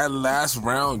 Yeah, that last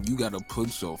round, you gotta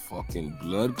put your fucking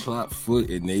blood clot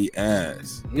foot in their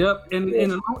ass. Yep, and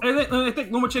I think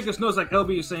Lomachenko's nose, like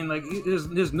LB is saying, like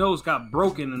his nose got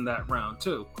broken in that round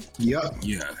too. Yep.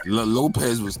 Yeah,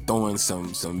 Lopez was throwing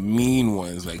some mean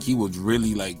ones. Like he was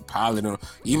really like piling on.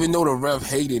 Even though the ref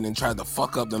hated and tried to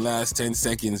fuck up the last 10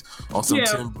 seconds on some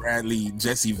Tim Bradley,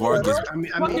 Jesse Vargas.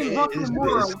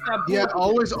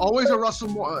 Always a Russell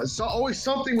Moore. Always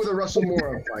something with a Russell Moore.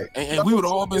 Fight. And we would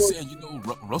all been saying,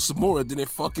 Russell Moore didn't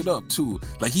fuck it up too.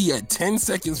 Like he had 10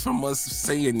 seconds from us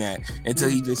saying that until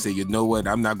he just said, you know what,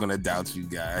 I'm not gonna doubt you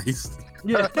guys.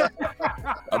 Yeah.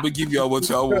 I'm gonna give y'all what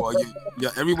y'all want.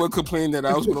 Yeah, everyone complained that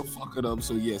I was gonna fuck it up,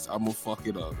 so yes, I'm gonna fuck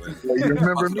it up. Man. Yeah, you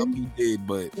remember me? He did,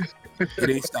 but it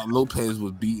ain't stop. Lopez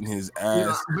was beating his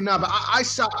ass. But I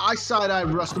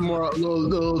side-eyed Russell Moore a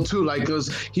little too, like,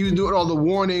 because he was doing all the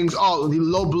warnings, all the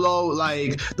low blow,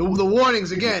 like the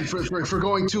warnings again for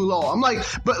going too low. I'm like,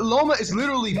 but Loma is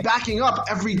literally backing up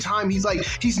every time.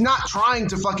 He's not trying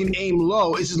to fucking aim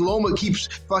low. It's just Loma keeps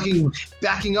fucking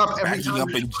backing up every time. Backing up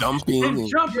and jumping. And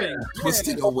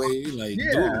twisting away, like,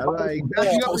 dude,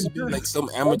 backing up supposed to be like some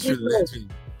amateur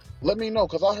legend. Let me know,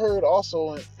 because I heard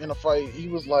also in a fight, he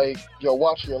was like, yo,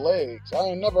 watch your legs. I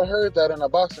ain't never heard that in a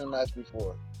boxing match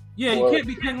before. Yeah, you can't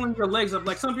be tangling your legs up.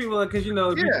 Like some people, because He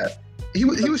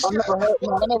was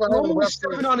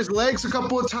stepping on his legs a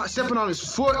couple of times, stepping on his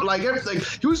foot, like everything.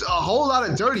 He was a whole lot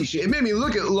of dirty shit. It made me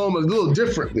look at Loma a little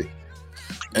differently.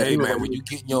 Hey, man, when you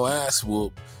getting your ass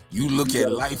whooped, you look at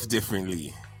life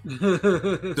differently.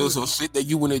 So shit that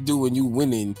you want to do when you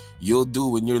winning, you'll do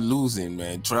when you're losing,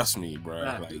 man. Trust me, bro.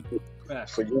 Like,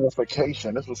 for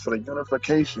unification. This was for the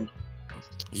unification.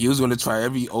 He was gonna try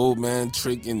every old man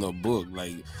trick in the book.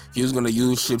 Like he was gonna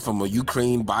use shit from a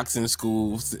Ukraine boxing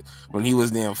school when he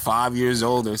was damn 5 years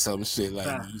old or some shit.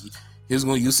 Like he was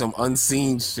gonna use some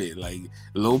unseen shit. Like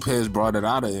Lopez brought it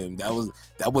out of him. That was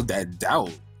that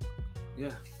doubt.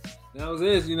 Yeah, that was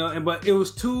it. But it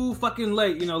was too fucking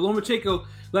late. Lomachenko,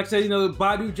 like I said,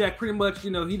 Badu Jack pretty much, he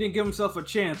didn't give himself a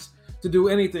chance to do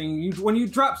anything. When you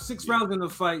drop 6 rounds in the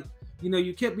fight,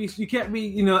 you can't be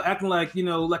acting like,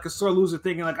 like a sore loser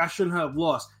thinking like I shouldn't have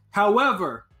lost.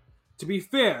 However, to be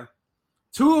fair,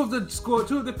 two of the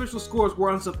official scores were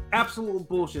on some absolute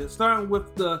bullshit. Starting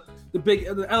with the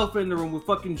elephant in the room with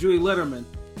fucking Julie Letterman.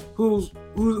 who's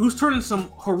turning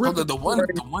some horrific. The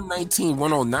 119,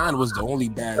 109 was the only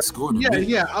bad score.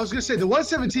 Yeah. I was gonna say the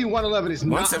 117, 111 is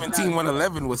 117,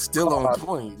 111 was still on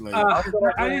point. Like, I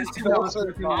didn't see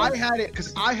that. I had it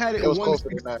because I had it. It was close to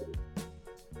that.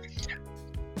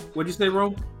 What'd you say,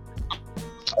 Ro? I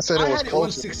said it was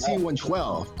close. 116,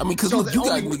 112. I mean, because you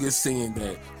got niggas saying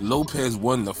that Lopez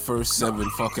won the first 7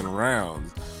 fucking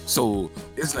rounds. So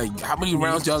it's like, how many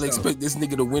rounds y'all expect this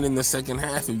nigga to win in the second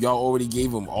half if y'all already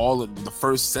gave him all of the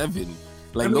first 7?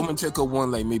 Like, Lomachenko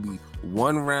won like maybe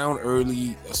 1 round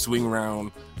early, a swing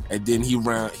round, and then he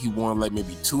won like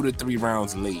maybe 2 to 3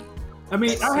 rounds late. I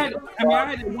had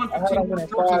it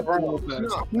 115.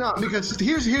 No, because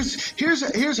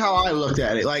here's how I looked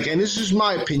at it. Like, and this is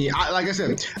my opinion. Like I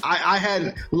said, I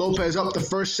had Lopez up the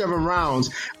first 7 rounds.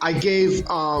 I gave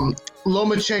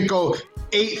Lomachenko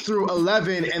 8 through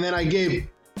 11, and then I gave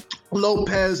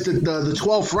Lopez the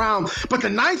 12th round, but the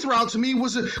 9th round to me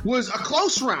was a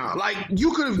close round. Like,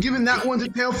 you could have given that one to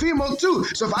Teofimo too.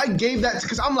 So if I gave that,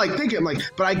 because I'm like thinking like,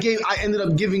 but I ended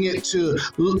up giving it to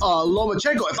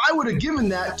Lomachenko. If I would have given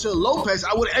that to Lopez,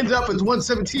 I would have ended up with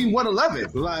 117,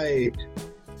 111. Like,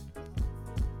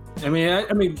 I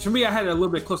mean, for me, I had it a little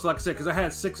bit closer, like I said, because I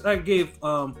had 6. I gave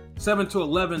 7 to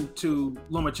 11 to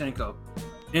Lomachenko,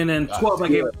 and then 12 I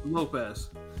gave it to Lopez.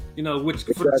 You know, which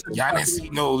y'all didn't see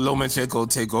no Lomachenko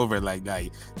take over like that.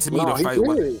 To me, the fight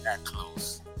wasn't that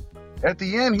close. At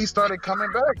the end, he started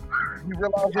coming back. He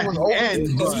realized it was over.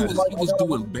 He was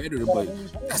doing better, but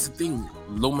that's the thing.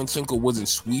 Lomachenko wasn't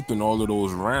sweeping all of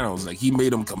those rounds. Like, he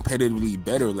made them competitively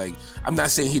better. Like, I'm not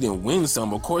saying he didn't win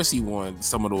some. Of course, he won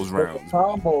some of those rounds. The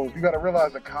combos, you got to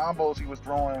realize the combos he was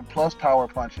throwing plus power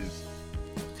punches.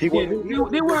 They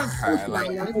weren't.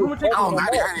 I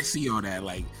didn't see all that.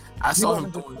 Like, I saw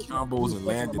him throwing combos and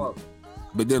landing,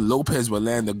 but then Lopez would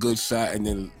land a good shot, and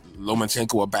then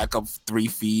Lomachenko would back up 3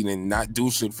 feet and not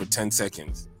do shit for 10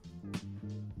 seconds.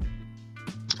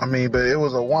 I mean, but it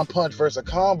was a 1 punch versus a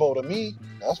combo to me.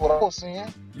 That's what I was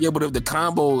seeing. Yeah, but if the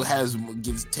combo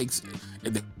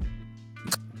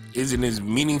isn't as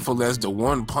meaningful as the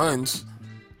 1 punch,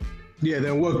 yeah,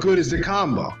 then what good is the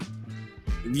combo?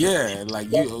 Yeah, like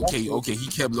he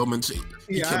kept Lomachenko.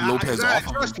 He kept Lopez off.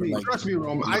 Trust me,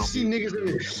 Rome. I see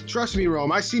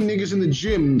niggas in the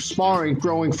gym sparring,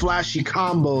 throwing flashy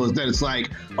combos that it's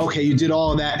like, okay, you did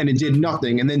all of that and it did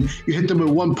nothing, and then you hit them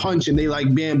with 1 punch and they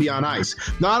like Bambi on ice.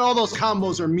 Not all those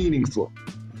combos are meaningful.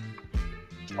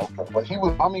 Okay, but they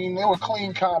were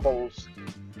clean combos.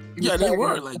 Yeah, they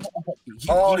were like he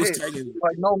was tagging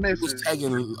like no misses. He was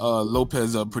tagging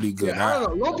Lopez up pretty good. Yeah, I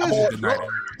don't know.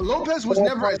 Lopez was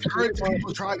never as hurt as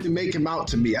people tried to make him out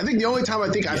to be. I think the only time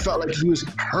I felt like he was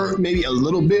hurt maybe a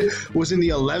little bit was in the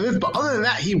 11th, but other than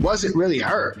that, he wasn't really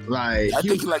hurt. Like, I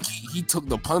think like he took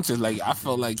the punches. Like, I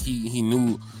felt like he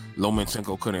knew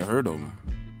Lomachenko couldn't hurt him.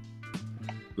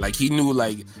 Like, he knew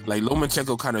like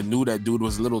Lomachenko kind of knew that dude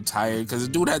was a little tired because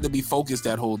the dude had to be focused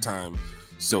that whole time.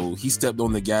 So he stepped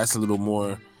on the gas a little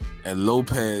more, and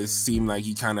Lopez seemed like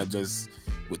he kind of just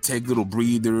would take little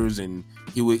breathers and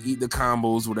he would eat the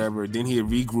combos, whatever. Then he'd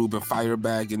regroup and fire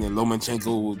back, and then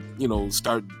Lomachenko would,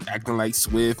 start acting like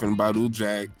Swift and Badu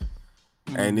Jack,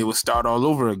 and it would start all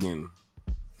over again.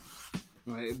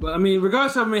 Right, but I mean,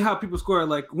 regardless of how people scored,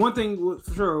 like, one thing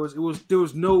for sure was there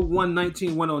was no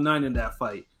 119, 109 in that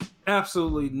fight.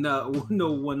 Absolutely no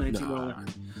 119,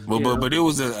 109. But it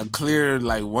was a clear,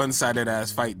 like, one-sided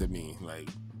ass fight to me.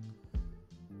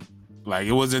 Like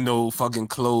it wasn't no fucking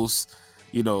close.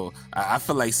 I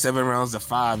feel like 7 rounds to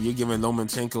 5. You're giving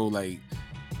Lomachenko like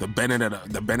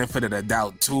the benefit of the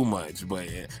doubt too much. But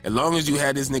as long as you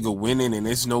had this nigga winning and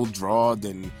it's no draw,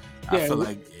 then I feel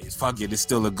like fuck it, it's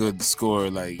still a good score.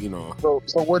 Like, So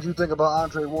what do you think about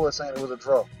Andre Ward saying it was a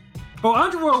draw? Oh,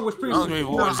 Andre Ward was pretty.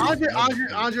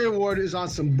 Andre Ward is on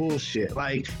some bullshit.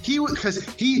 Like, he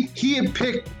had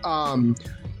picked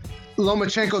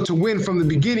Lomachenko to win from the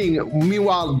beginning.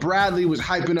 Meanwhile, Bradley was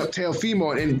hyping up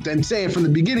Teofimo and saying from the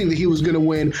beginning that he was going to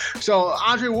win. So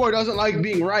Andre Ward doesn't like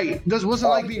being right. Wasn't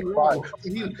like being wrong.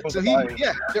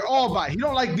 They're all biased. He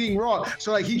don't like being wrong.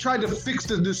 So like he tried to fix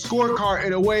the scorecard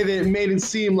in a way that made it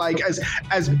seem like as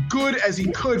good as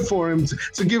he could for him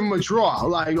to give him a draw.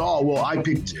 Like, oh well, I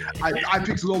picked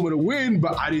Loma to win,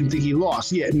 but I didn't think he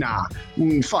lost. Yeah, nah,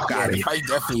 fuck out of here. I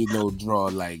definitely no draw.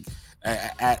 Like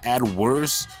at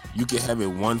worst, you could have it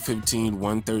 115,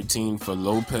 113 for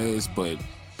Lopez, but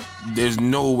there's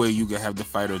no way you could have the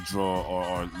fight a draw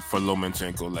or for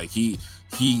Lomachenko. Like he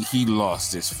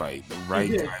lost this fight. The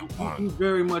right guy won. He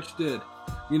very much did.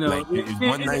 Like if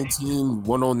 119,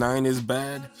 109 is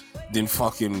bad, then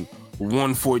fucking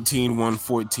 114,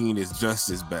 114 is just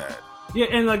as bad. Yeah,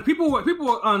 and like people were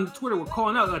on Twitter were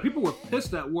calling out, like people were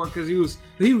pissed at Ward because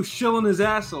he was shilling his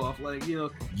ass off, like he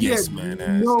Yes, had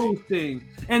man. no thing.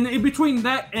 And in between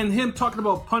that and him talking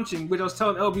about punching, which I was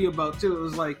telling LB about too, it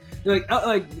was like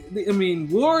I mean,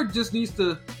 Ward just needs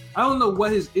to. I don't know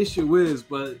what his issue is,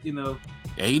 but yeah,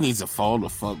 he needs to fall the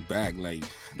fuck back, I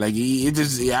got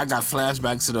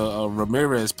flashbacks to the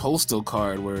Ramirez postal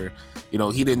card where he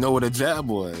didn't know what a jab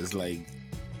was,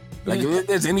 if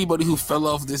there's anybody who fell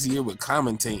off this year with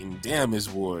commentating, damn, it's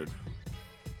Ward.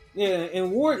 Yeah,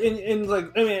 and Ward, and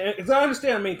as I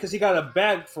understand, because he got a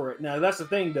bag for it. Now that's the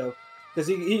thing, though, because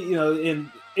he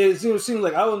and it seems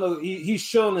like I don't know, he's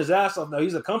showing his ass off now.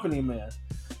 He's a company man,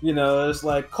 It's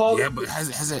like Yeah, but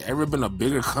has there ever been a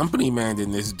bigger company man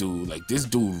than this dude? Like this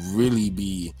dude really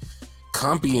be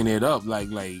compying it up. Like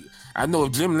I know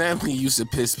if Jim Lampley used to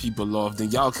piss people off, then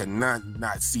y'all could not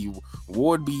see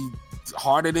Ward be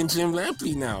harder than Jim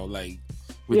Lampley now,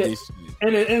 this shit.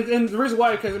 And the reason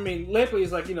why, because Lampley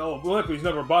is Lampley's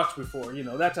never boxed before,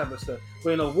 that type of stuff.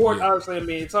 But Ward,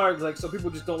 obviously, it's hard, so people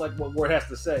just don't like what Ward has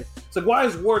to say. So why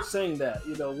is Ward saying that?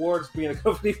 Ward's being a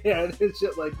company man and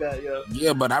shit like that.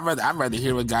 Yeah, but I'd rather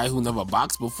hear a guy who never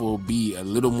boxed before be a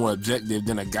little more objective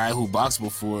than a guy who boxed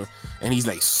before and he's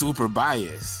super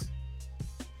biased.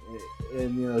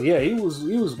 And he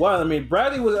was wild.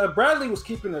 Bradley was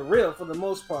keeping it real for the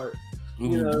most part.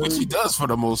 Which he does for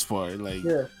the most part.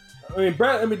 Yeah.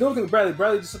 Don't think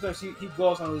Bradley just sometimes he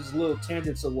goes on his little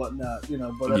tangents or whatnot,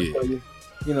 but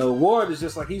Ward is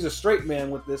just he's a straight man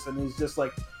with this, and he's just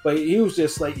but he was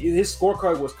just his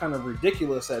scorecard was kind of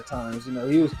ridiculous at times, he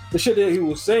was the shit that he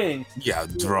was saying. Yeah,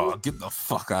 draw, get the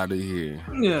fuck out of here.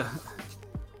 Yeah.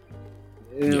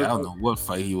 Yeah, I don't know what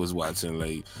fight he was watching.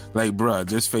 Bruh,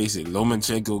 just face it.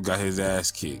 Lomachenko got his ass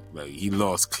kicked. He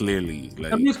lost clearly.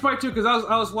 It's fight too, because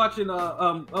I was watching.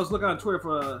 I was looking on Twitter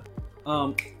for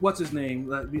what's his name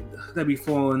that be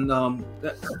following from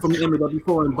the MMA that be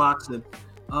following boxing.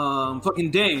 Fucking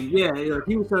Dame. Yeah,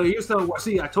 he was telling.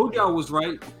 See, I told you I was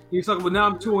right. He was talking, but now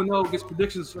I'm 2-0 against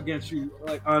predictions against you,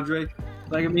 Andre.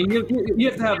 You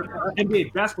have to have an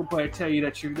NBA basketball player tell you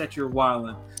that you're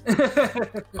wilding.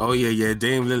 Oh yeah,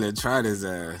 Dame Lillard tried his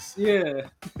ass. Yeah.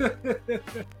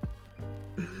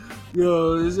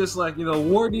 It's just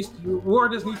Ward just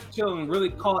needs to chill and really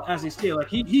call it as he see it.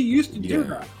 He used to do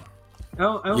that. I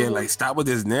don't stop with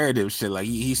this narrative shit.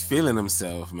 He's feeling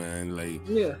himself, man.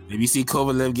 If you see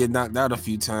Kovalev get knocked out a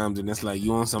few times, and it's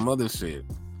you on some other shit.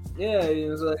 Yeah,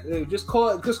 it's just call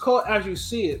it as you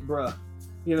see it, bruh.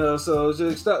 So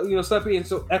just stop being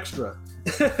so extra.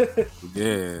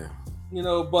 Yeah. It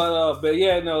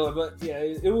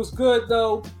was good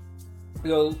though.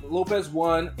 Lopez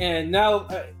won, and now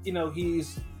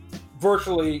he's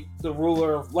virtually the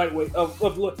ruler of lightweight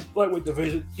lightweight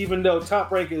division. Even though Top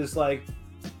Rank is he's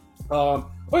the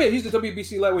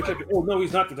WBC lightweight champion. Oh no,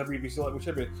 he's not the WBC lightweight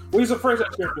champion. Well, he's a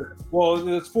franchise champion. Well,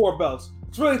 it's 4 belts.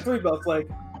 It's really 3 belts.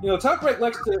 Top Rank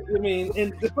likes to.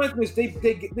 And the funny thing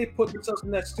is, they put themselves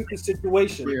in that stupid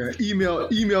situation. Yeah,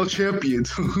 email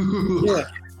champions.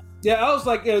 Yeah. I was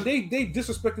they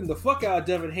disrespecting the fuck out of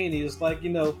Devin Haney. It's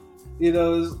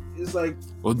it's like.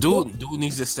 Well, dude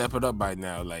needs to step it up by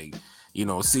now.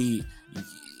 See,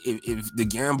 if the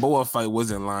Gamboa fight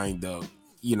wasn't lined up,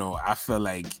 I feel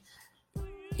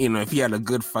if he had a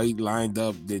good fight lined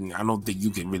up, then I don't think you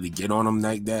can really get on him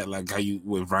like that. How you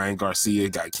with Ryan Garcia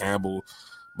got Campbell.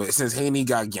 But since Haney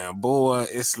got Gamboa,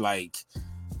 it's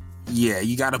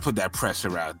you got to put that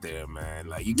pressure out there,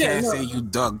 man. You can't say you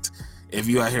ducked if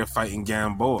you out here fighting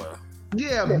Gamboa.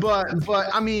 Yeah, but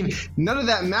none of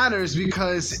that matters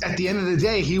because at the end of the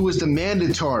day, he was the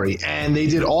mandatory, and they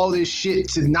did all this shit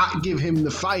to not give him the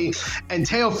fight. And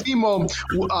Teofimo,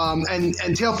 and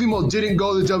Teofimo didn't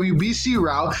go the WBC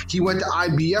route; he went the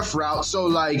IBF route. So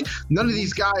none of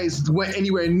these guys went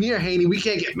anywhere near Haney. We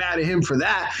can't get mad at him for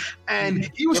that. And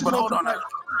he was. But hold on.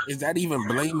 Is that even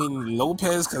blaming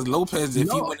Lopez? Because Lopez, if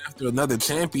he went after another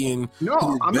champion,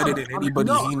 who's better than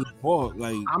anybody he fought,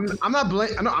 I'm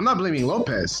not blaming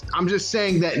Lopez. I'm just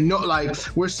saying that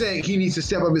we're saying he needs to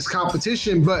step up his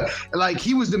competition, but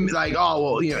he was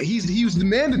he was the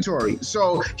mandatory,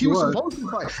 so he was supposed to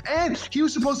fight, and he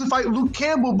was supposed to fight Luke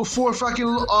Campbell before fucking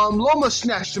Loma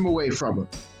snatched him away from him.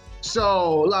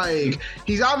 So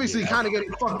he's obviously kind of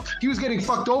getting fucked. He was getting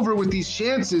fucked over with these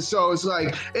chances. So it's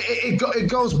it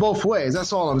goes both ways.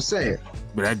 That's all I'm saying.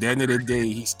 But at the end of the day,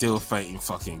 he's still fighting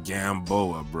fucking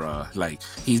Gamboa, bruh.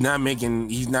 He's not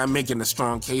making a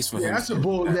strong case for him. That's a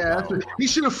bull. Yeah, he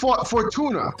should have fought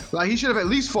Fortuna. He should have at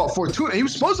least fought Fortuna. He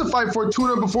was supposed to fight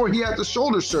Fortuna before he had the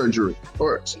shoulder surgery.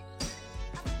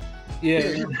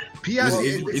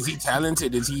 Is he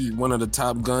talented? Is he one of the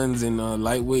top guns in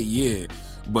lightweight? Yeah,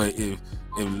 but if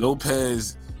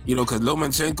Lopez, because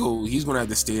Lomachenko, he's gonna have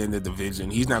to stay in the division.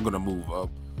 He's not gonna move up.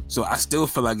 So I still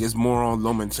feel like it's more on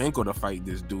Lomachenko to fight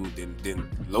this dude than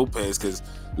Lopez, because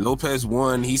Lopez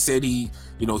won. He said he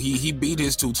beat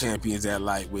his 2 champions at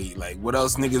lightweight. Like, what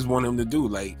else niggas want him to do?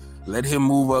 Like, let him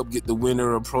move up, get the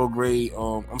winner of pro grade.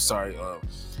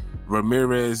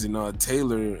 Ramirez and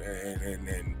Taylor,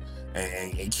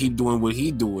 and keep doing what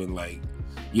he doing. Like,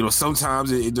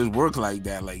 sometimes it does work like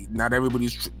that. Like, not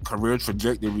everybody's career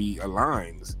trajectory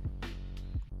aligns.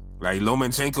 Like,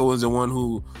 Lomachenko is the one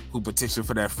who petitioned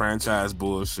for that franchise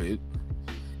bullshit.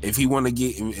 If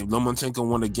Lomachenko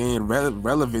want to gain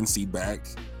relevancy back,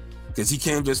 because he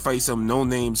can't just fight some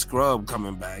no-name scrub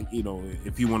coming back.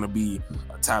 If he want to be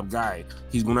a top guy,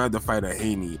 he's gonna have to fight a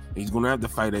Haney. He's gonna have to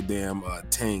fight a damn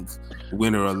Tank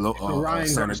winner of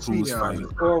Santa Cruz fight,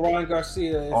 or Ryan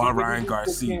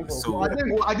Garcia. So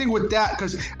I think with that,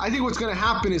 because I think what's gonna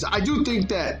happen is I do think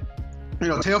that.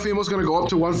 Teofimo's going to go up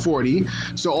to 140,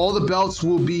 so all the belts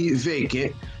will be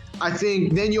vacant. I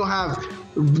think then you'll have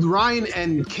Ryan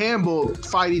and Campbell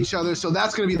fight each other, so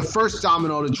that's going to be the first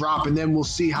domino to drop, and then we'll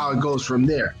see how it goes from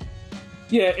there.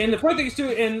 Yeah, and the funny thing is too,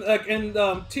 and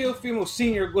Teofimo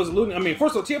Senior was alluding. I mean,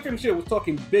 first of all, Teofimo Senior was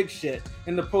talking big shit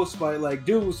in the post fight. Like,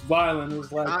 dude was violent. It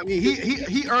was like, I mean,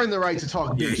 he earned the right to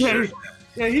talk big shit.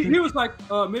 Yeah, he was like,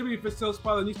 maybe if it's still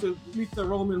Spotlight needs to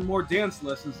roll in more dance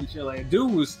lessons and shit. Like, dude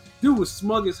was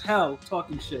smug as hell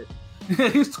talking shit.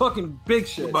 He's talking big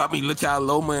shit. But I mean, look how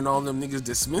Loma and all them niggas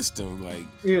dismissed him. Like,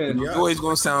 you're always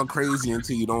gonna sound crazy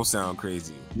until you don't sound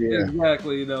crazy. Yeah,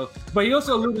 exactly. But he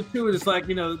also alluded to it. It's like,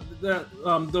 that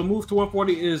the move to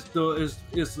 140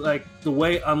 is like the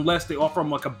way, unless they offer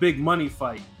him like a big money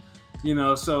fight.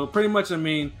 So pretty much, I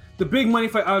mean, the big money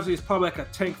fight obviously is probably like a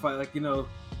Tank fight. Like,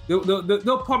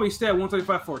 They'll probably stay at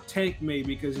 135 for Tank,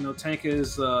 maybe, because Tank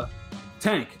is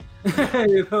Tank. You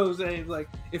know what I'm saying? Like,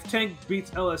 if Tank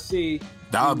beats LSC,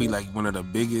 that would be like one of the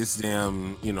biggest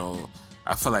damn.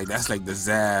 I feel like that's like the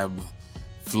Zab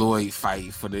Floyd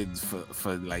fight for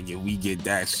like, if we get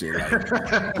that shit.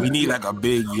 Like, we need like a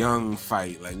big young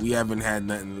fight. Like, we haven't had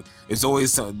nothing. It's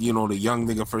always the young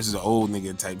nigga versus the old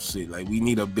nigga type shit. Like, we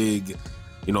need a big.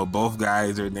 Both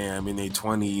guys are damn in their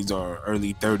 20s or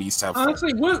early 30s type.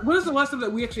 Honestly, when's the last time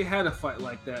that we actually had a fight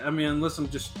like that? I mean, unless I'm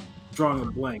just drawing a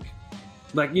blank.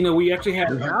 Like, we actually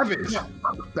had. We haven't.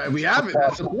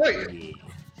 That's the point.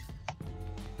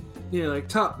 Yeah, like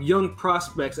top young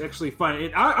prospects actually fight.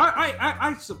 And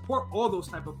I support all those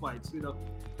type of fights.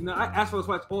 I ask for those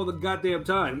fights all the goddamn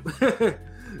time. So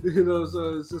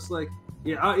it's just like,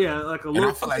 like a. And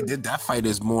I feel like that fight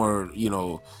is more,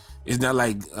 It's not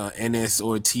like NS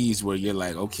Ortiz where you're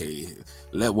like, okay,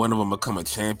 let one of them become a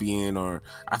champion. Or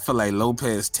I feel like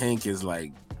Lopez Tank is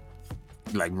like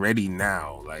ready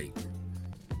now. Like,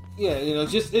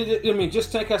 just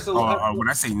Tank has to. Or when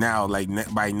I say now, like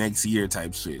by next year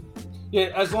type shit. Yeah,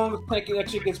 as long as Tank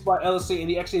actually gets by LSC and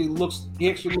he actually looks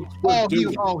good.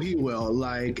 He will.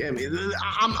 Like, I mean,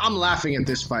 I'm laughing at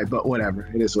this fight, but whatever.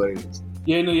 It is what it is.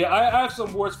 I have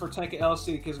some words for Tank and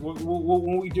LC, because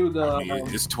when we do the...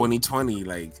 it's 2020,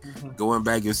 like, going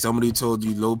back, if somebody told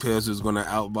you Lopez was going to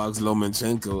outbox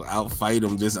Lomachenko, outfight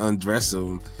him, just undress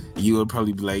him, you would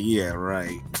probably be like, yeah,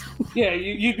 right. Yeah,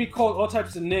 you'd be called all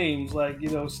types of names, like,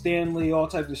 Stanley, all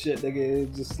types of shit, nigga.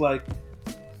 It's just like,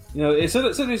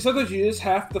 sometimes you just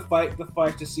have to fight the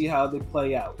fight to see how they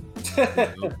play out.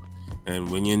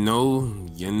 And when you know.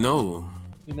 You know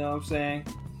what I'm saying?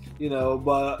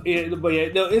 But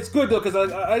it's good though, because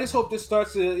I just hope this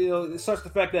starts to, it starts the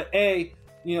fact that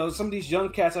some of these young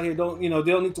cats out here don't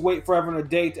need to wait forever and a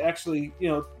day to actually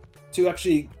to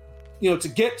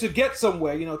get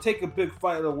somewhere, take a big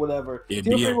fight or whatever. It'd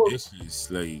be ambitious,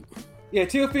 like. Yeah,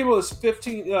 Teofimo is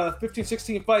 15,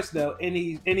 16 fights now, and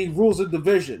he rules a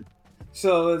division.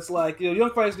 So it's like,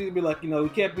 young fighters need to be like,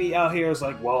 you can't be out here. It's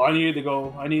like, well, I need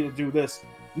to do this.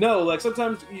 No, like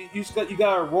sometimes you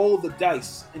gotta roll the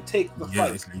dice and take the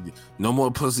fight. No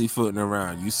more pussyfooting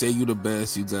around. You say you the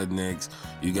best, you got next,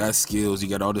 you got skills, you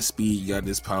got all the speed, you got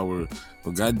this power,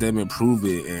 but goddamn it, prove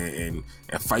it and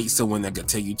fight someone that can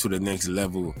take you to the next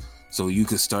level, so you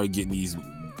can start getting these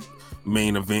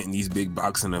main event and these big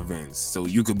boxing events, so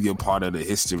you could be a part of the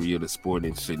history of the sport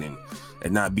and shit, and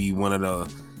not be one of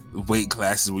the weight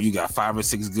classes where you got 5 or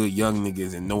 6 good young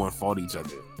niggas and no one fought each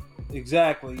other.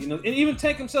 Exactly, and even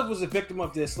Tank himself was a victim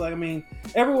of this. Like, I mean,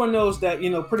 everyone knows that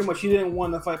pretty much he didn't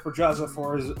want to fight Pedraza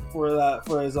for his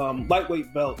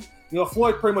lightweight belt.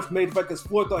 Floyd pretty much made the fight because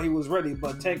Floyd thought he was ready,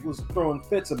 but Tank was throwing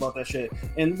fits about that shit.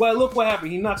 And look what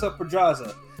happened. He knocks out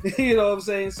Pedraza. You know what I'm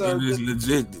saying? So and it's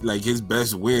legit, like his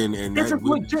best win, and it's that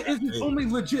legit. It's his only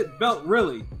legit belt,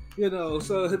 really. You know,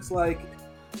 so it's like,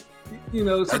 you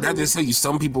know, I just tell you,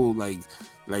 some people like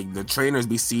the trainers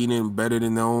be seeing him better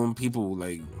than their own people.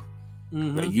 Like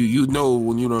you know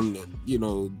when you don't, you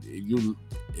know,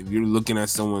 if you're looking at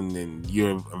someone and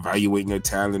you're evaluating their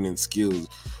talent and skills,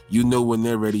 you know when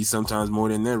they're ready. Sometimes more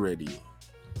than they're ready.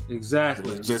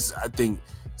 Exactly. It's just, I think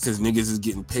since niggas is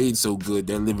getting paid so good,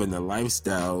 they're living a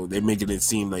lifestyle. They're making it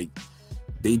seem like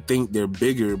they think they're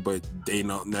bigger, but they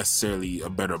not necessarily a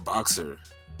better boxer.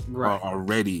 Right. Are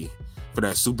ready for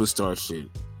that superstar shit.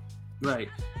 Right.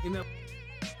 You know.